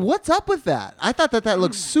panel. Yeah, what's up with that? I thought that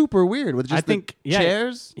looked super weird with just I think the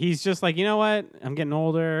chairs. He's just like, you know what? I'm getting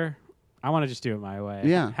older. I want to just do it my way.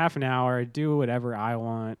 Yeah. Half an hour, do whatever I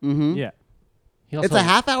want. Mm-hmm. Yeah. He also, It's a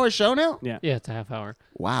half-hour show now? Yeah. Yeah, it's a half hour.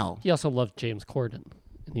 Wow. He also loves James Corden,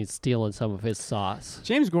 and he's stealing some of his sauce.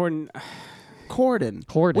 James Gordon.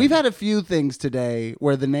 Corden. We've had a few things today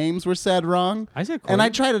where the names were said wrong. I said Corden. And I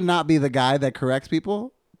try to not be the guy that corrects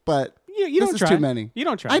people, but You this don't is try. too many. You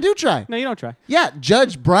don't try. I do try. No, you don't try. Yeah,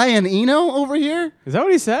 Judge Brian Eno over here. Is that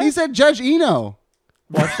what he said? He said Judge Eno.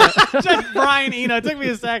 Judge Brian Eno. It took me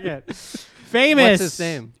a second. Famous. What's his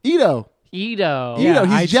name? Ito. Ito. Ito.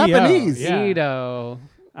 He's ITO. Japanese. Yeah. Ito.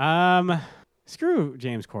 Screw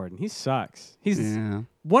James Corden. He sucks. He's Yeah.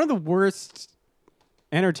 one of the worst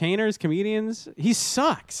entertainers, comedians. He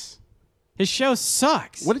sucks. His show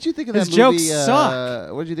sucks. What did you think of His that jokes movie?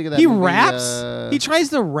 suck. What did you think of that He movie? raps. He tries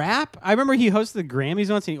to rap. I remember he hosted the Grammys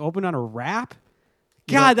once and he opened on a rap.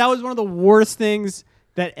 God, that was one of the worst things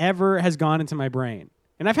that ever has gone into my brain.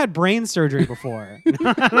 And I've had brain surgery before.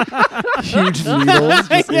 Huge needles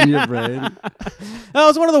just in your brain. That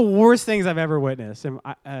was one of the worst things I've ever witnessed. And,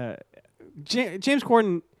 James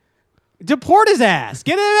Corden, deport his ass.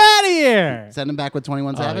 Get him out of here. Send him back with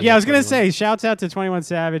 21 Savage. Yeah, I was going to say, shouts out to 21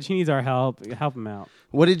 Savage. He needs our help. Help him out.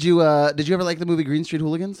 What did you ever like the movie Green Street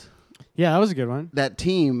Hooligans? Yeah, that was a good one. That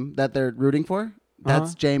team that they're rooting for,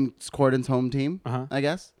 that's James Corden's home team, I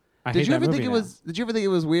guess. I Did hate you that ever think movie it was? Did you ever think it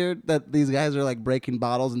was weird that these guys are like breaking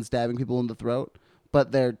bottles and stabbing people in the throat,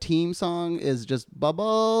 but their team song is just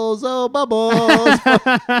bubbles, oh bubbles?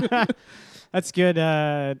 That's good.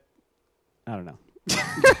 I don't know.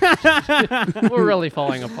 We're really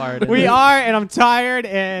falling apart. We are, and I'm tired,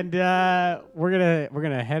 and we're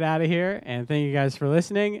gonna head out of here. And thank you guys for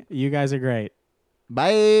listening. You guys are great.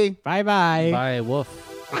 Bye. Bye bye. Bye, woof.